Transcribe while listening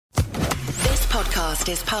podcast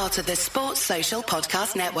is part of the Sports Social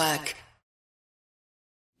Podcast Network.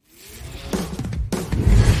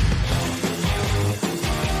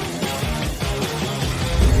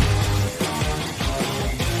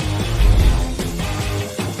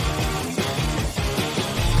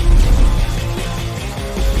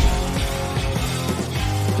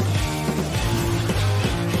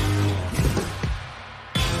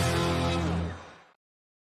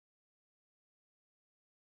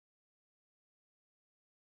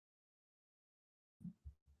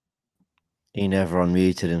 He never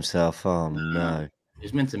unmuted himself. Oh, no.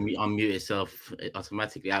 It's meant to unmute itself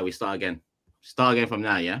automatically. We start again. Start again from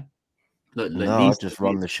now, yeah? Look, No, I'll just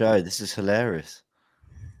run the show. This is hilarious.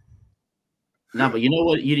 No, but you know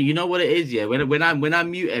what? You know what it is, yeah? When I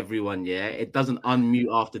mute everyone, yeah, it doesn't unmute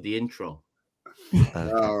after the intro.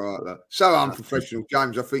 Okay. All right. So unprofessional,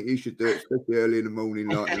 James. I think you should do it, especially early in the morning,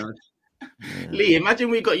 like, you know. Yeah. Lee,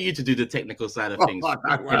 imagine we got you to do the technical side of things.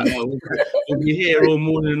 We'll be here all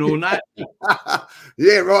morning and all night.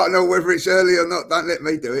 Yeah, right. I know whether it's early or not. Don't let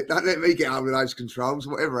me do it. Don't let me get over those controls.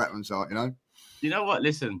 Whatever happens, like, you know. You know what?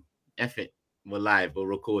 Listen, F it. We're live. We're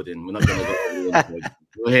recording. We're not going to go.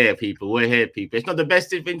 We're here, people. We're here, people. It's not the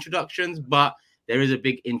best of introductions, but there is a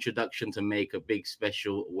big introduction to make, a big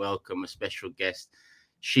special welcome, a special guest.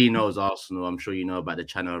 She knows Arsenal. I'm sure you know about the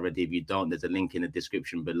channel already. If you don't, there's a link in the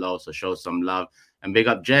description below. So show some love. And big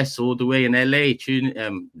up Jess all the way in LA,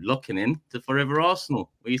 locking in to Forever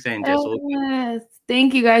Arsenal. What are you saying, Jess? Yes.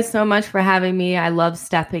 Thank you guys so much for having me. I love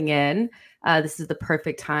stepping in. This is the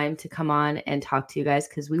perfect time to come on and talk to you guys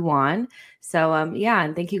because we won. So,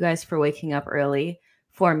 and thank you guys for waking up early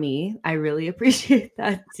for me. I really appreciate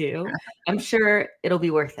that too. I'm sure it'll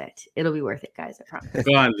be worth it. It'll be worth it, guys. I promise.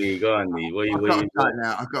 Go on, Lee.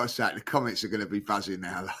 I've got to say, the comments are going to be buzzing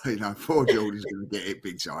now. Like, you know, poor Jordan's going to get it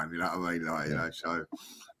big time. You know what I mean? Like, you know, so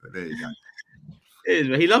but there you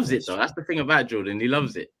go. He loves it though. That's the thing about Jordan. He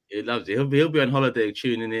loves it. He loves it. He'll be on holiday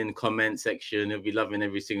tuning in, comment section. He'll be loving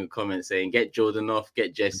every single comment saying, "Get Jordan off,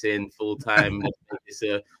 get Jess in full time."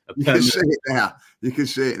 You can see it now. You can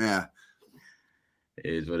see it now.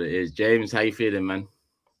 It is what it is. James, how you feeling, man?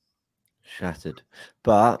 Shattered,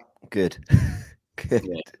 but good. Good.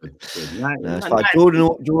 Yeah, good. It's like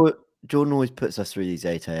Jordan always puts us through these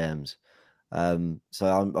 8 a.m.s.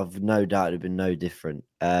 So I've no doubt it'd been no different.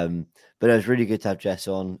 But it was really good to have Jess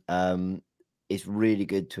on. It's really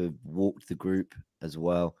good to have walked the group as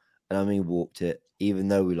well. And I mean, walked it, even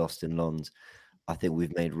though we lost in Lons. I think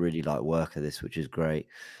we've made really light work of this, which is great.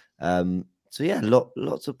 So yeah,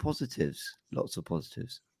 lots of positives.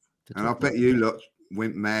 And I bet you lot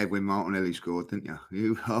went mad when Martinelli scored, didn't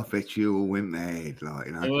you? I bet you all went mad, like,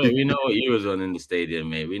 you know. Well, we know what you was on in the stadium,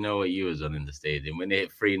 mate. We know what you was on in the stadium. When they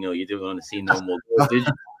hit 3-0, you didn't want to see no more goals, did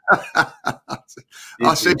you?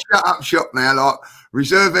 I said, shut up shop now, like,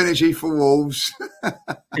 reserve energy for Wolves.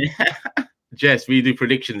 Jess, we do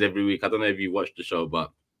predictions every week. I don't know if you watched the show,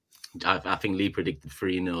 but I think Lee predicted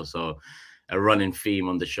 3-0. So a running theme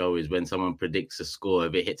on the show is when someone predicts a score,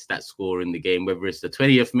 if it hits that score in the game, whether it's the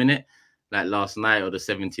 20th minute, like last night, or the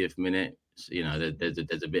 70th minute, you know, there's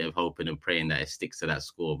a bit of hoping and praying that it sticks to that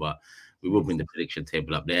score. But we will bring the prediction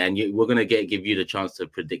table up there, and we're going to give you the chance to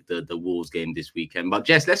predict the Wolves game this weekend. But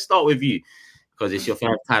Jess, let's start with you because it's your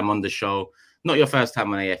first time on the show. Not your first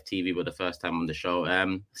time on AFTV, but the first time on the show.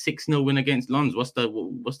 6-0 win against Lons. What's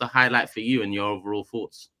the highlight for you and your overall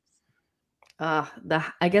thoughts?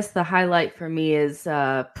 I guess the highlight for me is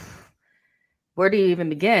where do you even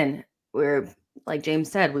begin? We're, like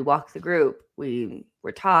James said, we walked the group.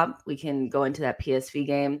 We're top. We can go into that PSV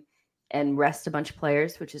game and rest a bunch of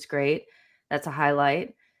players, which is great. That's a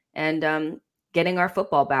highlight. And getting our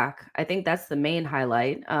football back. I think that's the main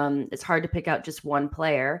highlight. It's hard to pick out just one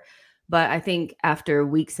player, but I think after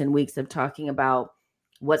weeks and weeks of talking about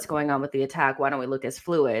what's going on with the attack, why don't we look as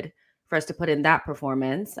fluid? For us to put in that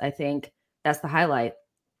performance, I think that's the highlight.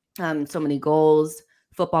 So many goals.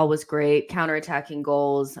 Football was great. Counterattacking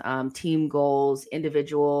goals, team goals,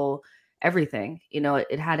 individual, everything. You know,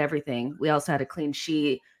 it had everything. We also had a clean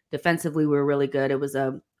sheet. Defensively, we were really good. It was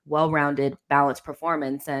a well-rounded, balanced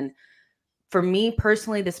performance. And for me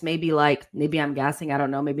personally, this may be like, maybe I'm gassing. I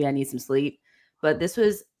don't know. Maybe I need some sleep. But this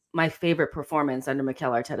was my favorite performance under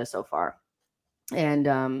Mikel Arteta so far. And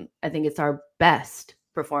I think it's our best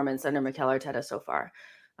performance under Mikel Arteta so far.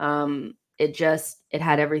 It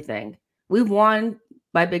had everything. We've won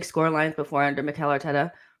by big score lines before under Mikel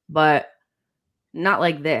Arteta, but not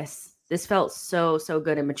like this. This felt so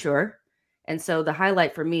good and mature. And so the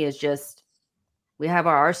highlight for me is just we have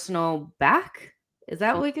our Arsenal back. Is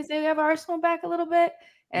that what we can say? We have our Arsenal back a little bit.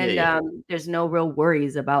 And there's no real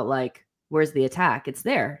worries about like, where's the attack? It's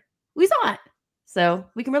there. We saw it. So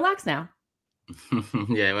we can relax now.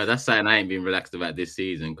 Yeah, well, that's something I ain't been relaxed about this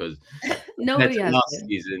season because nobody has last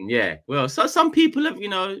season. Yeah, well, so some people have,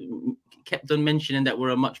 kept on mentioning that we're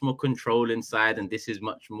a much more controlling side and this is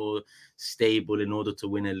much more stable in order to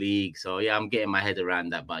win a league. So yeah, I'm getting my head around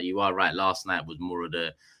that. But you are right. Last night was more of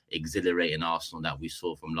the exhilarating Arsenal that we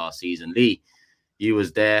saw from last season. Lee, you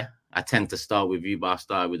was there. I tend to start with you, but I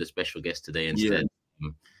started with a special guest today instead.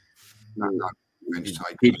 No.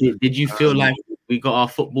 Did you feel like we got our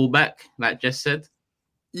football back, like Jess said?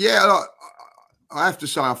 Yeah, I have to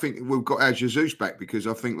say, I think we've got our Jesus back because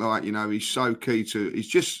I think, he's so key to. He's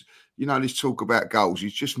just, this talk about goals.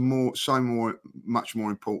 He's just much more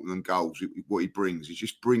important than goals. What he brings,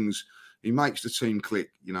 he makes the team click.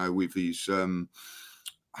 With his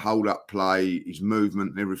hold up play, his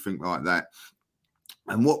movement, and everything like that.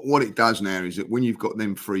 And what it does now is that when you've got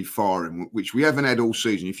them free firing, which we haven't had all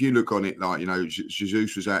season, if you look on it,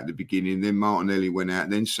 Jesus was out at the beginning, then Martinelli went out,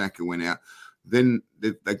 then Saka went out, then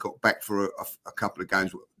they got back for a couple of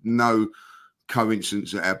games. No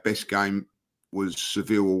coincidence that our best game was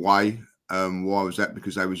Seville away. Why was that?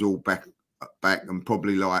 Because they was all back and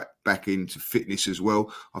probably back into fitness as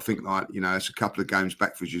well. I think it's a couple of games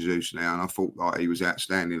back for Jesus now, and I thought he was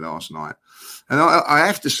outstanding last night. And I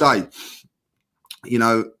have to say,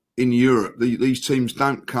 in Europe, these teams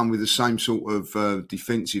don't come with the same sort of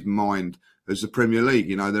defensive mind as the Premier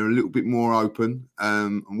League. They're a little bit more open.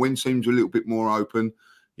 And when teams are a little bit more open,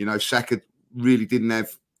 Saka really didn't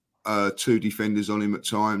have two defenders on him at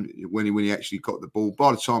time when he actually got the ball.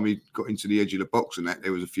 By the time he got into the edge of the box and that,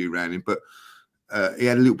 there was a few around him. But he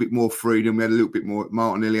had a little bit more freedom. We had a little bit more.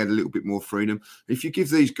 Martinelli had a little bit more freedom. If you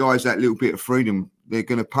give these guys that little bit of freedom, they're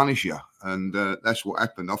going to punish you. And that's what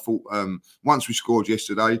happened. I thought once we scored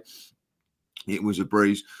yesterday, it was a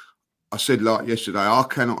breeze. I said yesterday, I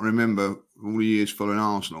cannot remember all the years following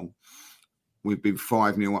Arsenal. We've been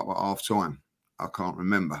 5-0 up at half time. I can't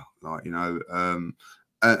remember, and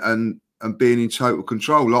being in total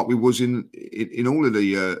control like we was in all of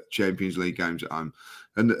the Champions League games at home.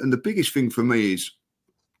 And the biggest thing for me is,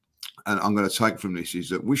 and I'm going to take from this, is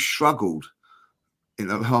that we struggled in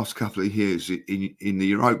the last couple of years in the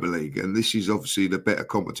Europa League. And this is obviously the better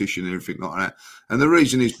competition and everything like that. And the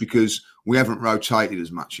reason is because we haven't rotated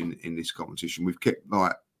as much in this competition. We've kept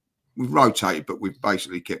we've rotated, but we've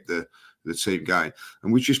basically kept the team going.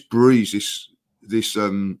 And we just breezed this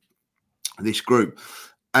group.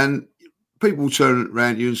 And people turn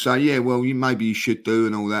around you and say, yeah, well, maybe you should do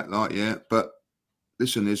and all that, but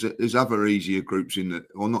listen, there's other easier groups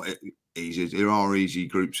not easy. There are easy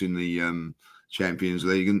groups in the Champions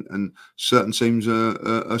League, and certain teams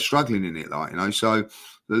are struggling in it, So,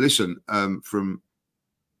 listen, from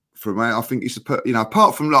I think it's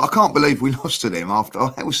apart from I can't believe we lost to them after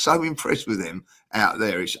I was so impressed with them out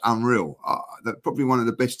there. It's unreal. They're probably one of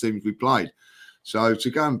the best teams we played. So to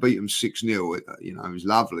go and beat them 6-0, it was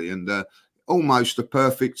lovely and almost a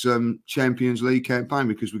perfect Champions League campaign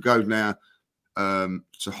because we go now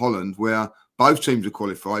to Holland where both teams are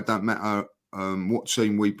qualified. Don't matter what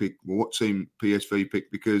team we pick or what team PSV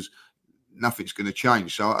pick because nothing's going to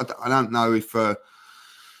change. So I don't know if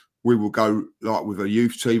we will go with a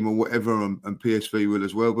youth team or whatever, and PSV will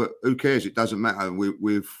as well. But who cares? It doesn't matter.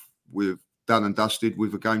 We've done and dusted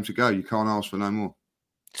with a game to go. You can't ask for no more.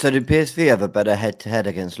 So did PSV have a better head-to-head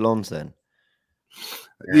against Lens then?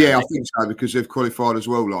 Yeah, I think so because they've qualified as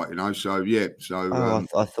well. So yeah. So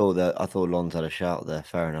I thought Lens had a shout there.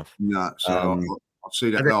 Fair enough. No, so I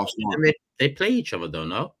see that last night. They play each other though,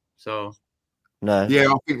 no? So no.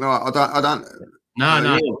 Yeah, I think I don't.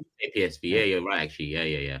 No, PSV. Yeah, you're right.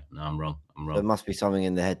 Actually, yeah. No, I'm wrong. There must be something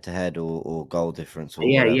in the head-to-head or goal difference. Or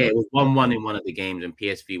yeah, whatever. It was 1-1 in one of the games, and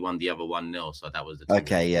PSV won the other 1-0. So that was the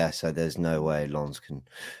okay. Yeah, so there's no way Lens can.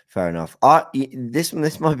 Fair enough. This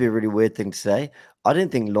might be a really weird thing to say. I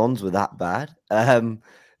didn't think Lens were that bad.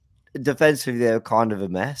 Defensively, they were kind of a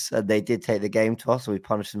mess, and they did take the game to us, so we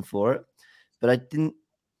punished them for it. But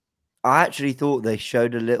I actually thought they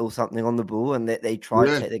showed a little something on the ball, and they tried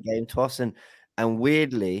to take the game to us, and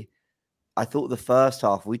weirdly, I thought the first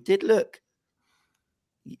half we did look.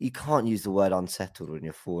 You can't use the word unsettled when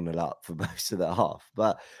you're 4-0 up for most of the half,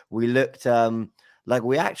 but we looked like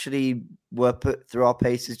we actually were put through our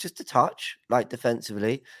paces just a touch,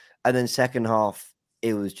 defensively, and then second half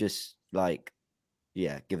it was just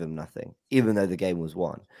give them nothing, even though the game was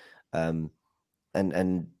won,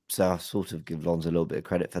 and so I sort of give Lens a little bit of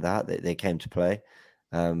credit for that. They came to play.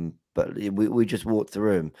 But we just walked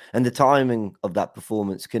through him. And the timing of that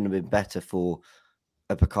performance couldn't have been better for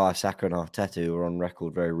Bukayo Saka and Arteta, who were on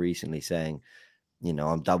record very recently saying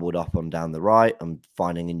I'm doubled up on down the right. I'm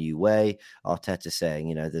finding a new way. Arteta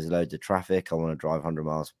saying, there's loads of traffic. I want to drive 100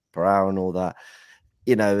 miles per hour and all that.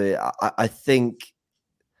 I think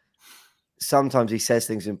sometimes he says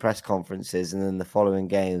things in press conferences and then the following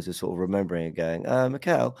games we're sort of remembering and going,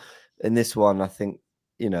 Mikel. In this one, I think,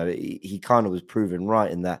 he kind of was proven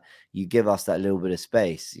right in that you give us that little bit of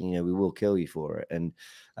space, we will kill you for it. And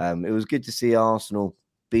it was good to see Arsenal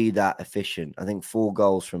be that efficient. I think 4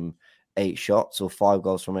 goals from 8 shots or 5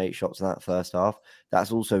 goals from 8 shots in that first half.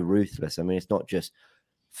 That's also ruthless. I mean, it's not just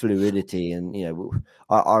fluidity. And,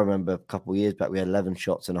 I remember a couple of years back, we had 11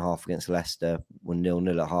 shots and a half against Leicester when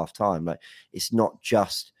 0-0 at half time. Like, it's not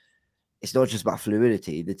just about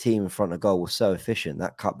fluidity. The team in front of goal was so efficient.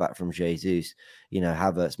 That cutback from Jesus,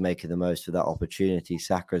 Havertz making the most of that opportunity.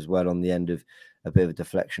 Saka as well on the end of a bit of a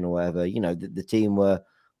deflection or whatever. The team were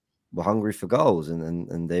hungry for goals,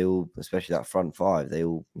 and they all, especially that front 5, they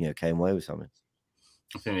all came away with something.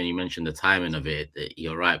 I think when you mentioned the timing of it,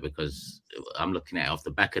 you're right, because I'm looking at it off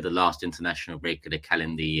the back of the last international break of the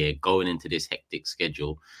calendar year, going into this hectic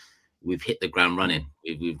schedule. We've hit the ground running.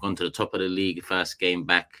 We've gone to the top of the league first game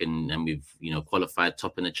back, and we've qualified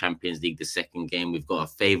top in the Champions League the second game. We've got a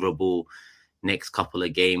favourable next couple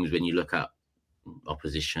of games when you look at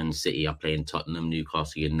opposition. City are playing Tottenham,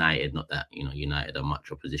 Newcastle United. Not that United are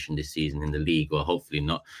much opposition this season in the league, or hopefully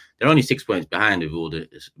not. They're only 6 points behind with all the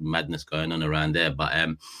madness going on around there. But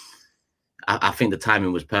I think the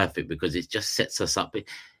timing was perfect because it just sets us up.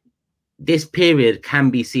 This period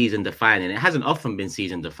can be season defining. It hasn't often been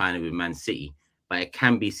season defining with Man City, but it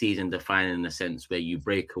can be season defining in the sense where you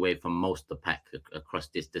break away from most of the pack across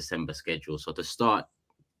this December schedule. So to start,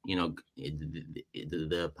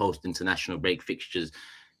 the post-international break fixtures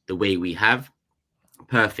the way we have,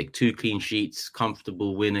 perfect. 2 clean sheets,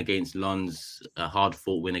 comfortable win against Lens, a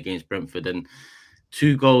hard-fought win against Brentford, and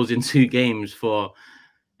 2 goals in 2 games for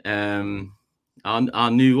our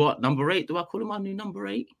new number 8. Do I call him our new number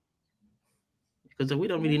 8? Because we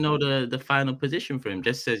don't really know the final position for him.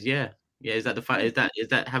 Just says, yeah. Is that is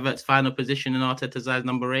that Havertz's final position in Arteta's eyes,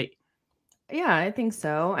 number 8? Yeah, I think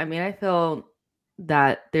so. I mean, I feel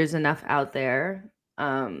that there's enough out there.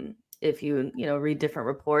 If you read different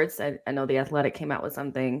reports, I know The Athletic came out with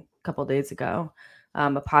something a couple of days ago,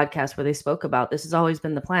 a podcast where they spoke about this has always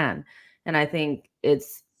been the plan. And I think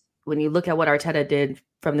it's when you look at what Arteta did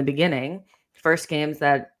from the beginning, first games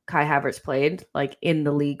that Kai Havertz played like in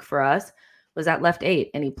the league for us was at left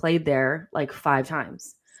 8, and he played there like 5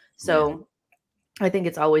 times. So I think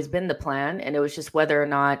it's always been the plan, and it was just whether or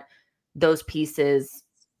not those pieces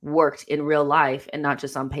worked in real life and not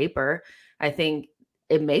just on paper. I think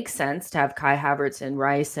it makes sense to have Kai Havertz and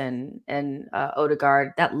Rice and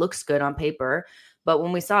Odegaard. That looks good on paper. But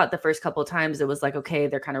when we saw it the first couple of times, it was like, okay,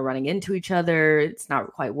 they're kind of running into each other. It's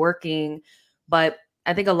not quite working. But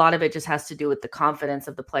I think a lot of it just has to do with the confidence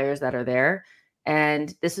of the players that are there.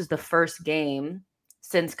 And this is the first game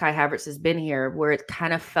since Kai Havertz has been here where it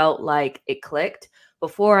kind of felt like it clicked.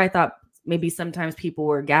 Before, I thought maybe sometimes people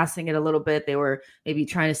were gassing it a little bit. They were maybe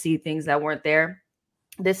trying to see things that weren't there.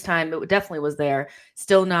 This time, it definitely was there.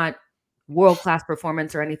 Still not world-class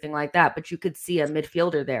performance or anything like that, but you could see a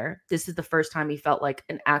midfielder there. This is the first time he felt like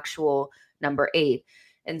an actual number 8.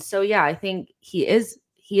 And so, yeah, I think he is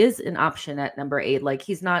an option at number 8. Like,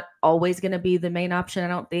 he's not always going to be the main option, I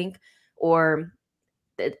don't think. Or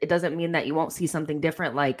it doesn't mean that you won't see something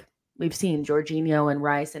different. Like we've seen Jorginho and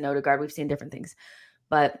Rice and Odegaard. We've seen different things.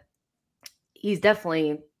 But he's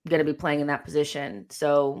definitely going to be playing in that position.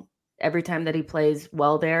 So every time that he plays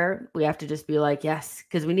well there, we have to just be like, yes,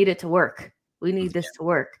 because we need it to work. We need this to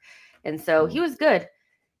work. And so he was good.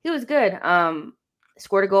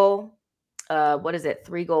 Scored a goal.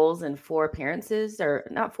 3 goals in 4 appearances, or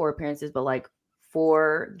not 4 appearances, but like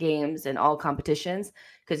 4 games in all competitions,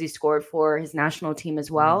 because he scored for his national team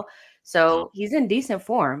as well. So he's in decent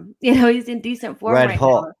form. He's in decent form Red right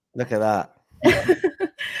hot. now. Look at that.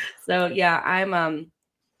 So yeah,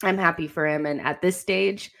 I'm happy for him. And at this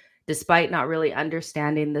stage, despite not really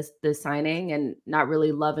understanding the signing and not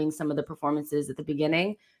really loving some of the performances at the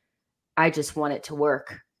beginning, I just want it to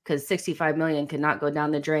work, because 65 million cannot go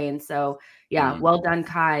down the drain. So yeah, well done,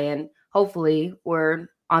 Kai. And hopefully we're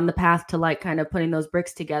on the path to like kind of putting those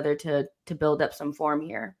bricks together to build up some form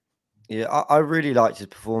here. Yeah, I really liked his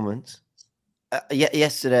performance.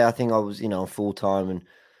 Yesterday, I think I was, on full time, and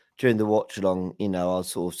during the watch along, I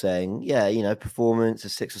was sort of saying, performance, a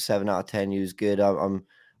 6 or 7 out of 10, he was good.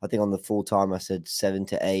 I think on the full time I said 7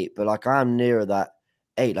 to 8, but like I am nearer that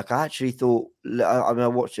 8. Like I actually thought, I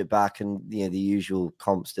watched it back, and the usual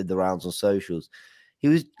comps did the rounds on socials. He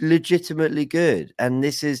was legitimately good, and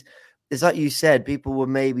this is it's like you said, people were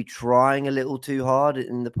maybe trying a little too hard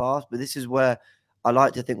in the past, but this is where I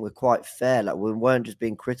like to think we're quite fair. Like, we weren't just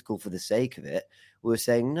being critical for the sake of it. We were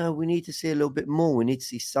saying, no, we need to see a little bit more. We need to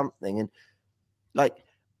see something. And like,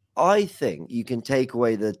 I think you can take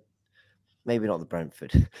away maybe not the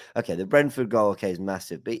Brentford. Okay, the Brentford goal, is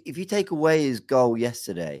massive. But if you take away his goal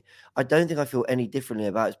yesterday, I don't think I feel any differently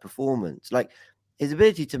about his performance. Like, his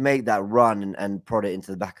ability to make that run and prod it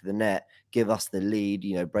into the back of the net, give us the lead,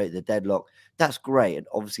 break the deadlock, that's great. And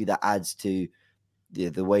obviously that adds to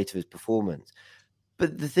the weight of his performance.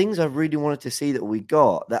 But the things I really wanted to see that we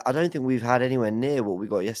got, that I don't think we've had anywhere near what we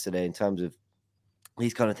got yesterday in terms of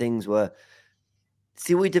these kind of things, were,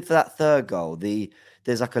 see what we did for that third goal.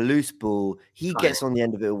 There's like a loose ball. He gets on the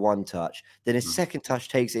end of it with one touch. Then his second touch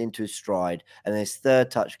takes it into his stride. And then his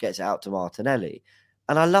third touch gets it out to Martinelli.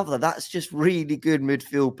 And I love that. That's just really good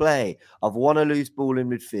midfield play. I've won a loose ball in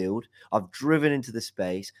midfield. I've driven into the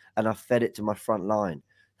space and I've fed it to my front line.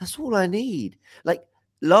 That's all I need. Like,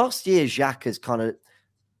 last year, Xhaka's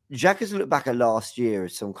looked back at last year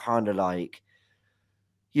as some kind of like,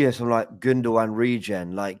 some like Gundogan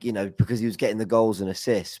regen, because he was getting the goals and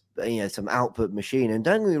assists, some output machine. And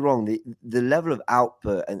don't get me wrong, the level of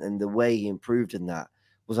output and the way he improved in that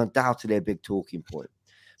was undoubtedly a big talking point.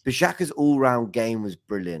 But Xhaka's all-round game was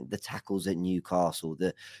brilliant. The tackles at Newcastle,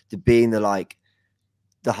 the being the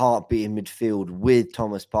heartbeat in midfield with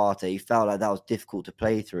Thomas Partey, he felt like that was difficult to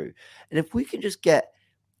play through. And if we can just get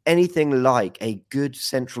anything like a good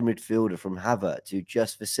central midfielder from Havertz who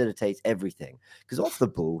just facilitates everything, because off the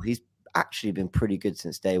ball, he's actually been pretty good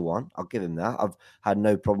since day one. I'll give him that. I've had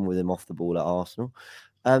no problem with him off the ball at Arsenal.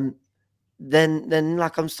 Then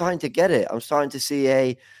I'm starting to get it. I'm starting to see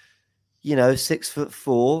a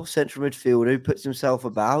 6'4" central midfielder who puts himself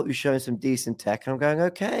about, who's showing some decent tech. And I'm going,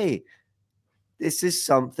 okay, this is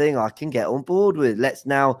something I can get on board with. Let's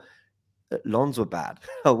now. Lons were bad.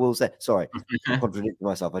 I will say, sorry, I'm contradicting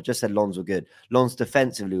myself. I just said Lons were good. Lons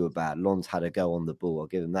defensively were bad. Lons had a go on the ball. I'll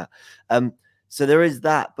give him that. So there is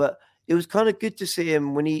that. But it was kind of good to see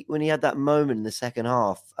him when he had that moment in the second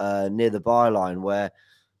half near the byline where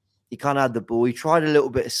he kind of had the ball. He tried a little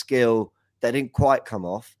bit of skill that didn't quite come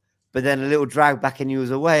off, but then a little drag back and he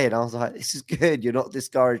was away. And I was like, this is good. You're not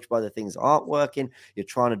discouraged by the things that aren't working. You're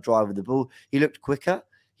trying to drive with the ball. He looked quicker.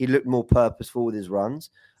 He looked more purposeful with his runs.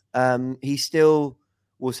 He still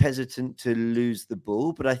was hesitant to lose the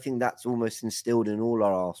ball, but I think that's almost instilled in all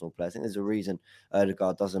our Arsenal players. I think there's a reason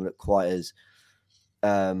Odegaard doesn't look quite as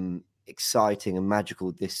exciting and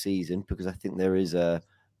magical this season, because I think there is a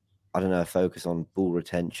focus on ball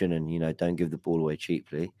retention and, don't give the ball away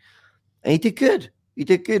cheaply. And he did good.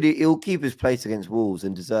 He'll keep his place against Wolves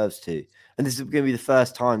and deserves to. And this is going to be the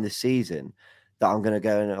first time this season that I'm going to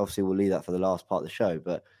go, and obviously we'll leave that for the last part of the show,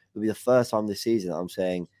 but it'll be the first time this season that I'm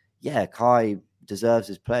saying, yeah, Kai deserves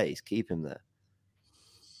his place. Keep him there.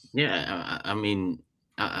 Yeah, I mean,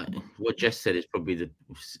 what Jess said is probably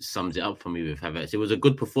sums it up for me with Havertz. It was a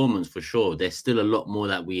good performance for sure. There's still a lot more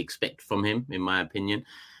that we expect from him, in my opinion,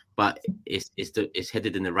 but it's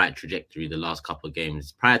headed in the right trajectory the last couple of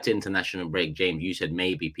games. Prior to international break, James, you said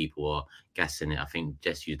maybe people are gassing it. I think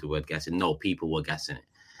Jess used the word gassing. No, people were gassing it.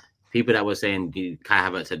 People that were saying Kai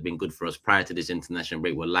Havertz had been good for us prior to this international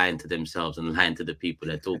break were lying to themselves and lying to the people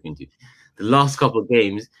they're talking to. The last couple of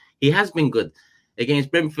games, he has been good.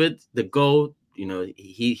 Against Brentford, the goal,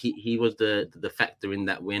 he was the factor in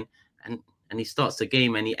that win. And he starts the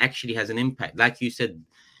game and he actually has an impact. Like you said,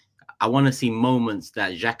 I want to see moments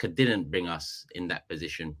that Xhaka didn't bring us in that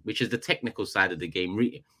position, which is the technical side of the game.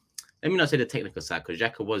 Let me not say the technical side, because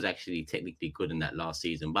Xhaka was actually technically good in that last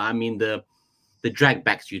season. But I mean the drag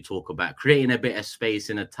backs you talk about, creating a bit of space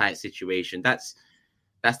in a tight situation. That's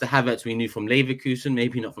the Havertz we knew from Leverkusen,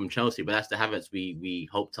 maybe not from Chelsea, but that's the Havertz we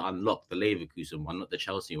hope to unlock, the Leverkusen one, not the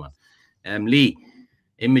Chelsea one. Lee,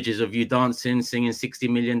 images of you dancing, singing 60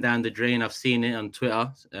 million down the drain. I've seen it on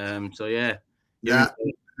Twitter. So yeah,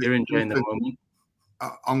 you're enjoying the moment.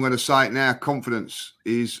 I'm going to say it now. Confidence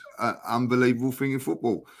is an unbelievable thing in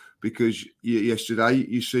football. Because yesterday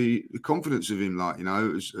you see the confidence of him,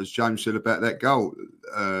 as James said about that goal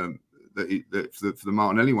for the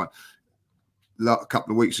Martinelli one. A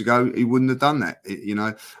couple of weeks ago, he wouldn't have done that. It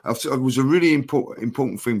was a really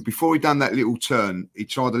important thing. Before he done that little turn, he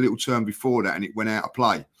tried a little turn before that, and it went out of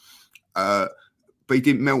play. But he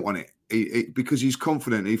didn't melt on it. Because he's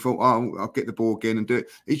confident. He thought, I'll get the ball again and do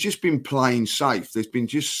it. He's just been playing safe. There's been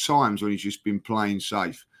just times when he's just been playing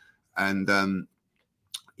safe, and.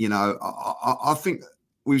 I think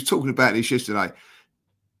we were talking about this yesterday.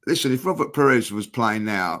 listen, if Robert Perez was playing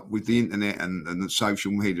now with the internet and the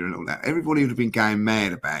social media and all that, everybody would have been going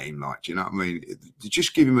mad about him. Like, do you know what I mean?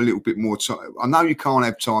 Just give him a little bit more time. I know you can't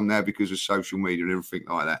have time now because of social media and everything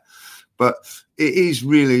like that, but it is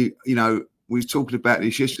really, we were talking about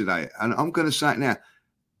this yesterday, and I'm going to say it now.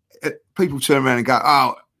 People turn around and go,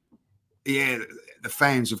 "Oh, yeah, the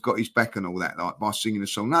fans have got his back and all that, like by singing the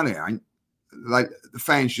song." No, they ain't. The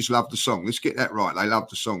fans just love the song. Let's get that right. They love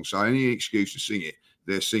the song, so any excuse to sing it,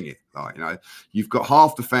 they'll sing it. Like, you've got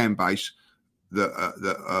half the fan base that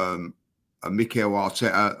Mikel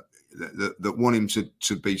Arteta that want him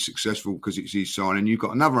to be successful because it's his sign, and you've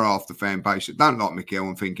got another half the fan base that don't like Mikel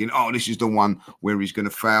and thinking, "Oh, this is the one where he's going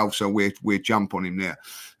to fail, so we'll jump on him there."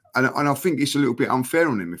 And I think it's a little bit unfair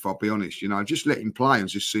on him, if I'll be honest. Just let him play and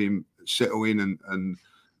just see him settle in and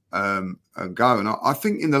go. And I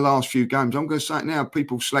think in the last few games, I'm going to say it now,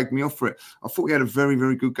 people slagged me off for it. I thought he had a very,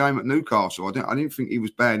 very good game at Newcastle. I didn't think he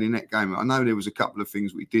was bad in that game. I know there was a couple of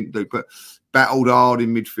things we didn't do, but battled hard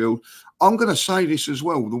in midfield. I'm going to say this as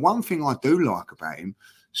well. The one thing I do like about him,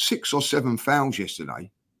 6 or 7 fouls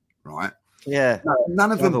yesterday, right? Yeah.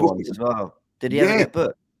 None of them booked as well. Did he ever get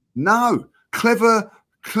booked? No. Clever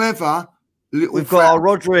little. We've got our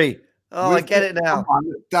Rodri. Oh, I get it now.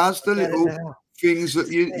 Does the little things that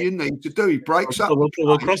you need to do. He breaks up.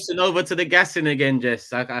 We're crossing over to the gassing again,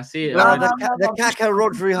 Jess. I see it. The Kaka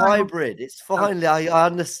Rodri hybrid. It's finally. I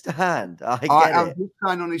understand. I get it. I'm just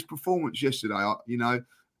saying on his performance yesterday.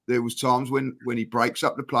 There was times when he breaks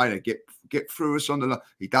up the play, they get through us on the line.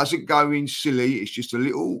 He doesn't go in silly. It's just a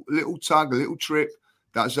little tug, a little trip.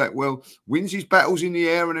 Does that well. Wins his battles in the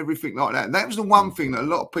air and everything like that. And that was the one thing that a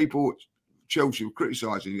lot of people at Chelsea were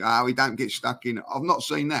criticising. He don't get stuck in. I've not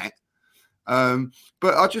seen that.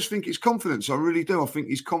 But I just think it's confidence. I really do. I think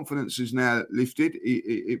his confidence is now lifted.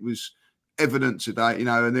 It was evident today,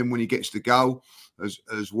 and then when he gets the goal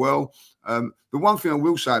as well. The one thing I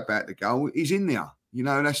will say about the goal, he's in there.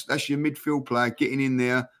 That's your midfield player getting in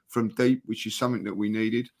there from deep, which is something that we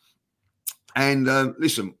needed. And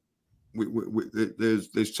listen,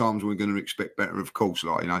 there's times we're going to expect better, of course,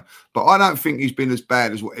 but I don't think he's been as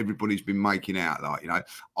bad as what everybody's been making out.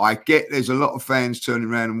 I get there's a lot of fans turning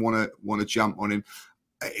around and want to jump on him.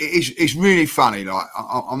 It's really funny.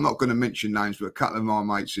 I'm not going to mention names, but a couple of my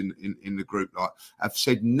mates in the group have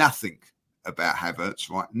said nothing about Havertz,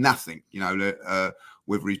 right? Nothing,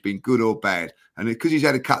 whether he's been good or bad. And because he's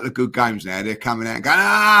had a couple of good games now, they're coming out and going,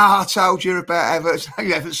 I told you about Havertz.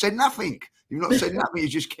 You haven't said nothing. You've not said nothing. You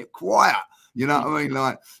just kept quiet. You know what I mean?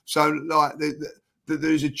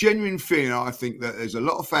 There's a genuine feeling, I think, that there's a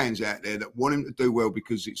lot of fans out there that want him to do well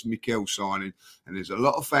because it's Mikel signing. And there's a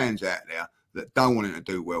lot of fans out there that don't want him to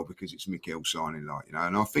do well because it's Mikel signing,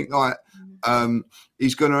 And I think,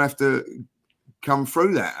 he's going to have to come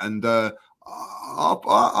through that. And I've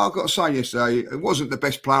got to say yesterday, it wasn't the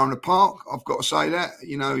best player on the park. I've got to say that,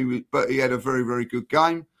 but he had a very, very good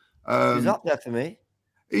game. He's up there for me.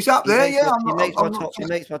 He's up there, yeah. He makes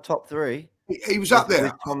my top 3. He was up there.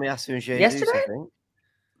 With Tomiyasu and Jesus, yesterday? I think.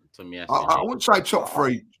 I wouldn't say top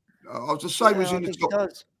 3. I'll just say he was in the top.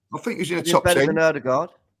 I think he was in the top 10. Better than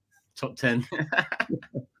Erdegaard. Top 10.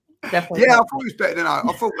 Definitely. Yeah, I thought he was better than I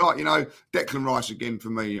thought. Declan Rice again for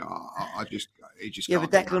me. He just. Yeah,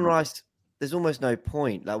 but Declan Rice, there's almost no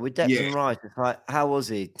point. With Declan Rice, it's how was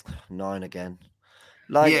he? 9 again.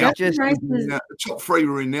 The top 3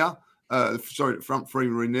 were in there. The front 3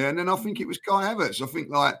 were in there, and then I think it was Kai Havertz. I think,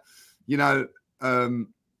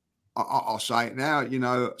 I'll say it now.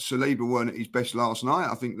 Saliba weren't at his best last night.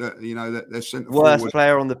 I think that that their centre worst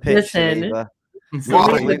player on the pitch. Saliba.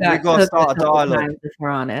 We've got to start a dialogue. If we're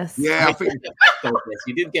honest. Yeah, I think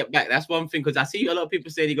he did get back. That's one thing, because I see a lot of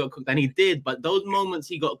people saying he got cooked, and he did. But those moments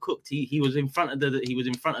he got cooked, he was in front of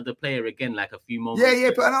the player again, like a few moments. Yeah.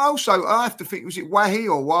 But I have to think, was it Wahi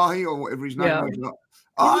or whatever his name was?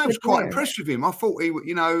 I was quite impressed with him. I thought he would,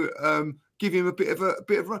 give him a bit of a.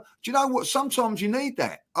 Do you know what? Sometimes you need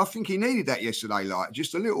that. I think he needed that yesterday.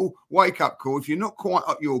 Just a little wake up call. If you're not quite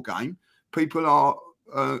up your game, people are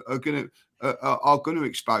going to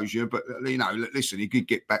expose you. But listen, he could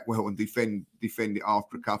get back well and defend it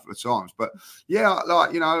after a couple of times. But yeah,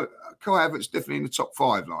 Kai Havertz definitely in the top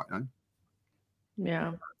 5.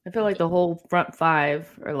 Yeah. I feel like the whole front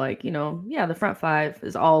 5 are the front 5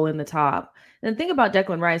 is all in the top. And the thing about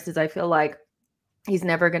Declan Rice is I feel like he's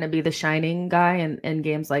never going to be the shining guy in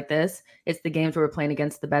games like this. It's the games where we're playing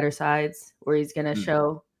against the better sides where he's going to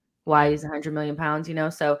show why he's 100 million pounds,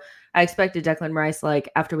 So I expected Declan Rice,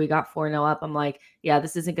 after we got 4-0 up, I'm like, yeah,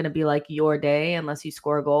 this isn't going to be your day unless you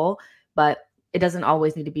score a goal. But it doesn't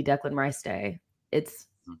always need to be Declan Rice day.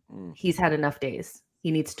 He's had enough days.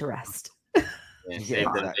 He needs to rest.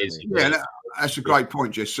 Yeah, that's a great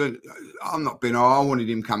point, Jess. So I'm not been. I wanted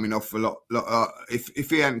him coming off a lot. If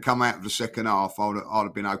he hadn't come out of the second half, I'd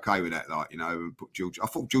have been okay with that. Like, you know, and put George. I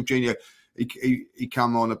thought Jorginho, he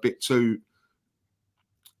come on a bit too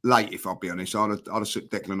late. If I'll be honest, I'd have set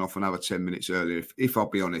Declan off another 10 minutes earlier. If I'll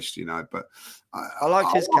be honest, you know. But I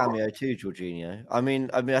liked his cameo too, Jorginho. I mean,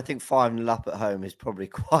 I think 5-0 up at home is probably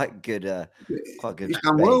quite good. Quite good. He's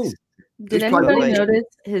done well. Did anybody notice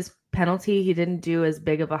his penalty? He didn't do as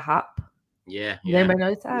big of a hop. Yeah. Did anybody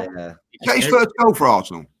notice that? Yeah. Is that his first goal for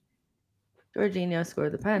Arsenal? Jorginho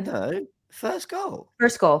scored the pen. No, first goal.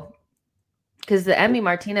 First goal. Because the Emi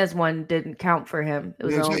Martinez one didn't count for him. It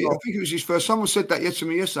was I think it was his first. Someone said that to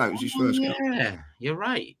me yesterday. It was his first goal. Yeah, you're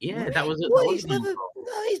right. Yeah, that was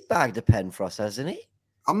he's bagged a pen for us, hasn't he?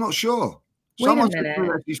 I'm not sure. Someone said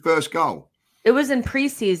that's his first goal. It was in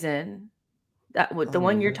preseason. The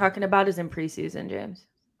one you're talking about is in preseason, James.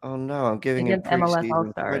 Oh no, I'm giving against him MLS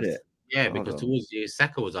All Stars. credit. Yeah, because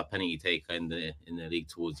Saka was our penalty taker in the league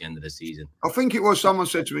towards the end of the season. I think it was. Someone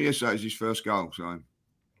said to me yesterday it's his first goal. So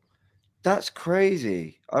that's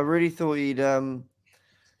crazy. I really thought he'd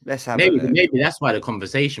let's have maybe that's why the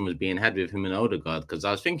conversation was being had with him and Odegaard, because I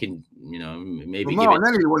was thinking, you know, maybe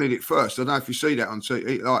Martinelli wanted it first. I don't know if you see that on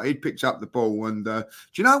TV. Like, he picked up the ball, and do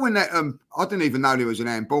you know when that? I didn't even know there was an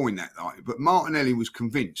handball in that. Like, but Martinelli was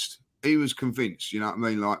convinced. He was convinced. You know what I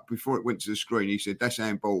mean? Like, before it went to the screen, he said that's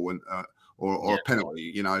handball and or a penalty.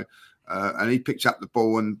 You know. And he picked up the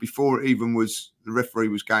ball, and before it even was, the referee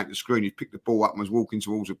was going to the screen, he picked the ball up and was walking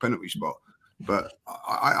towards a penalty spot. But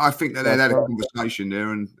I think that they had a conversation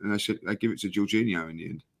there, and they said they give it to Jorginho in the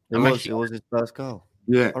end. It was his first goal.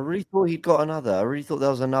 Yeah, I really thought he'd got another. I really thought there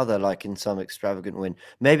was another, like in some extravagant win.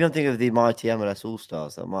 Maybe I'm thinking of the mighty MLS All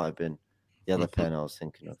Stars. That might have been the other pen I was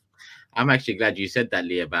thinking of. I'm actually glad you said that,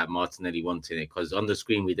 Lee, about Martinelli wanting it, because on the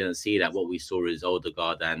screen we didn't see that. What we saw is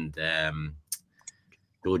Odegaard and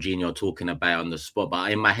Jorginho talking about on the spot.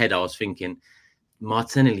 But in my head, I was thinking,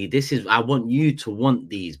 Martinelli, I want you to want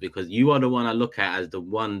these, because you are the one I look at as the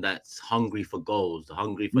one that's hungry for goals,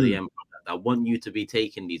 hungry for the empire. I want you to be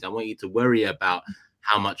taking these. I want you to worry about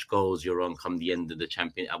how much goals you're on come the end of the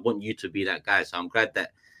champion. I want you to be that guy. So I'm glad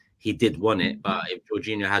that he did want it. But if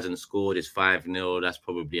Jorginho hasn't scored, it's 5-0. That's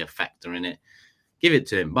probably a factor in it. Give it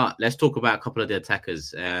to him. But let's talk about a couple of the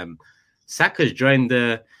attackers. Saka's joined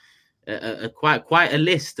quite a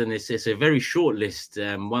list, and it's a very short list.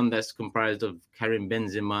 One that's comprised of Karim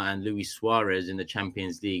Benzema and Luis Suarez in the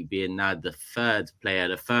Champions League, being now the first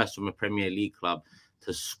from a Premier League club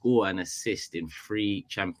to score and assist in 3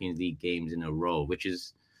 Champions League games in a row, which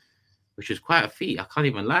is quite a feat. I can't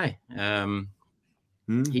even lie.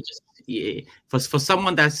 For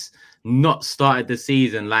someone that's not started the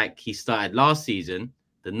season like he started last season,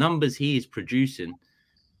 the numbers he is producing,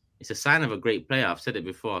 it's a sign of a great player. I've said it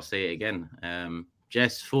before. I'll say it again.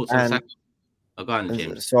 Jess, thoughts on Saka? Go on,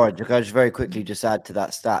 James. Sorry, can I just very quickly just add to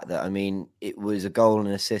that stat that, I mean, it was a goal and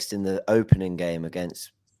assist in the opening game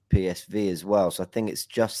against PSV as well. So I think it's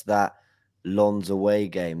just that Lens away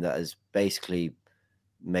game that has basically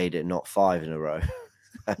made it not 5 in a row.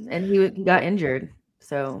 And he got injured.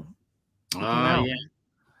 So. Yeah.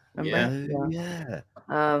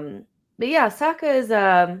 But yeah, Saka is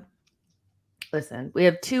listen, we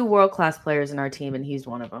have 2 world-class players in our team, and he's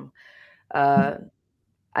one of them.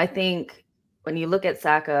 I think when you look at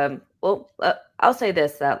Saka, I'll say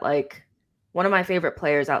this, that like one of my favorite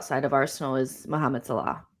players outside of Arsenal is Mohamed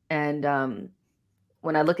Salah. And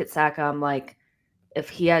when I look at Saka, I'm like,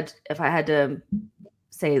 if I had to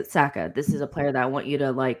say, Saka, this is a player that I want you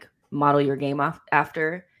to like model your game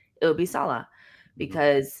after, it would be Salah.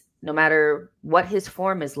 Because no matter what his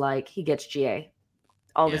form is like, he gets GA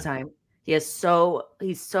all the time. He's so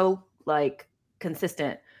like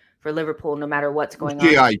consistent for Liverpool, no matter what's going on.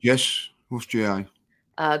 GA, yes. What's GA?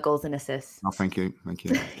 Goals and assists. Oh, thank you.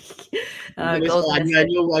 And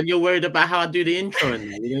you're worried about how I do the intro, and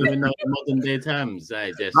you don't even know the modern day terms.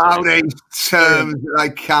 These terms that they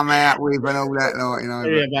come out with and all that, like, you know.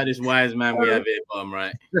 Sorry about this wise man we have here, bottom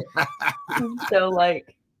right. So,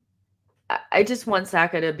 like, I just want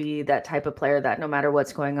Saka to be that type of player that no matter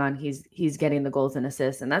what's going on, he's getting the goals and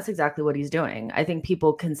assists, and that's exactly what he's doing. I think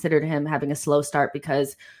people considered him having a slow start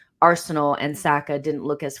because Arsenal and Saka didn't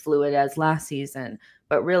look as fluid as last season,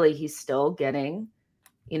 but really he's still getting,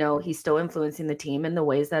 he's still influencing the team in the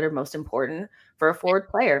ways that are most important for a forward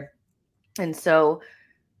player. And so,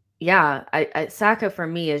 yeah, Saka for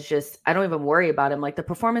me is just, I don't even worry about him. Like the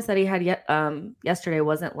performance that he had yesterday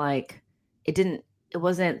wasn't like, it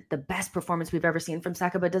wasn't the best performance we've ever seen from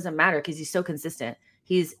Saka, but it doesn't matter because he's so consistent.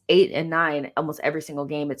 He's 8 and 9 almost every single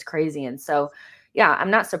game. It's crazy. And so, yeah,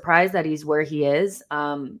 I'm not surprised that he's where he is.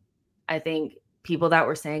 I think people that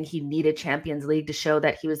were saying he needed Champions League to show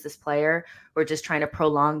that he was this player were just trying to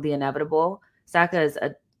prolong the inevitable. Saka is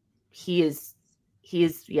he's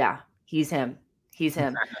him. He's him.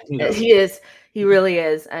 He really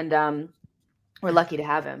is. And we're lucky to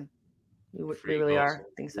have him. We really are.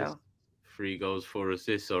 I think so. 3 goals, 4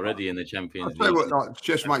 assists already in the Champions League. League.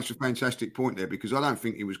 Jess makes a fantastic point there, because I don't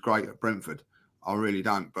think he was great at Brentford. I really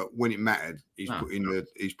don't. But when it mattered, he's put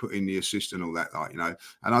in the assist and all that, like, you know.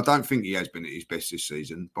 And I don't think he has been at his best this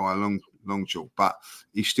season by a long chalk. But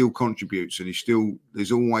he still contributes, and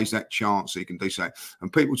there's always that chance he can do so.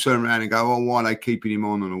 And people turn around and go, "Oh, why are they keeping him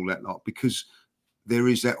on and all that?" Like, because there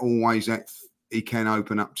is always that he can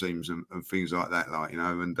open up teams and things like that, like, you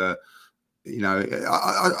know. And you know,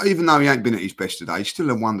 I, even though he ain't been at his best today, he's still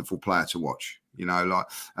a wonderful player to watch, you know. Like,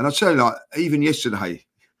 and I'll tell you, like, even yesterday,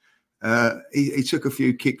 he took a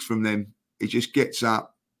few kicks from them. He just gets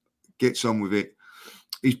up, gets on with it.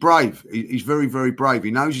 He's brave. He's very, very brave. He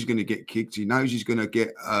knows he's going to get kicked. He knows he's going to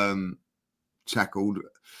get tackled,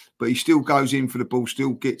 but he still goes in for the ball,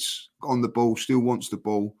 still gets on the ball, still wants the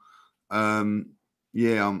ball.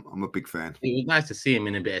 Yeah, I'm a big fan. It was nice to see him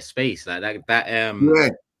in a bit of space like that.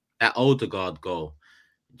 That Odegaard goal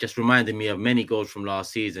just reminded me of many goals from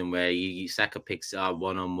last season where Saka picks it up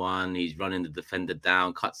 1-on-1. He's running the defender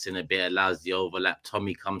down, cuts in a bit, allows the overlap.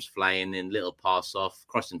 Tommy comes flying in, little pass off,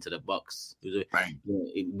 crossing to the box. We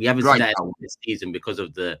haven't seen that this season because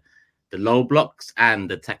of the low blocks and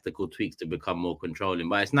the tactical tweaks to become more controlling.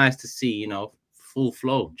 But it's nice to see, you know, full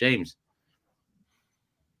flow. James.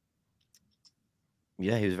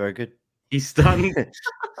 Yeah, he was very good. He's stunned.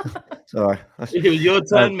 Sorry. It was your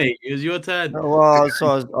turn, mate. It was your turn. Well,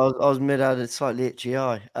 I was mid out a slightly itchy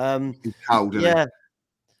eye. Yeah.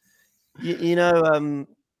 You know,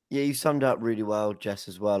 you summed up really well, Jess,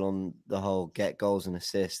 as well, on the whole get goals and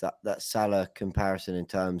assists. That Salah comparison in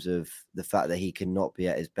terms of the fact that he cannot be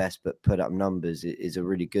at his best but put up numbers is a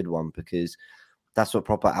really good one, because that's what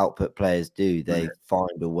proper output players do. They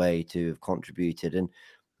find a way to have contributed. And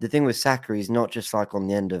the thing with Saka, he's not just like on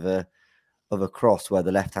the end of a cross where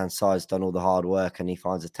the left-hand side's done all the hard work and he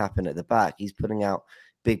finds a tap in at the back. He's putting out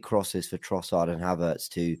big crosses for Trossard and Havertz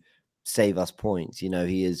to save us points. You know,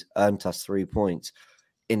 he has earned us 3 points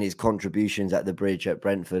in his contributions at the bridge at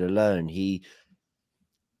Brentford alone.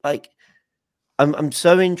 I'm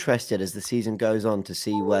so interested as the season goes on to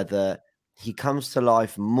see whether he comes to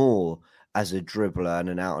life more as a dribbler and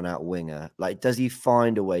an out-and-out winger. Like, does he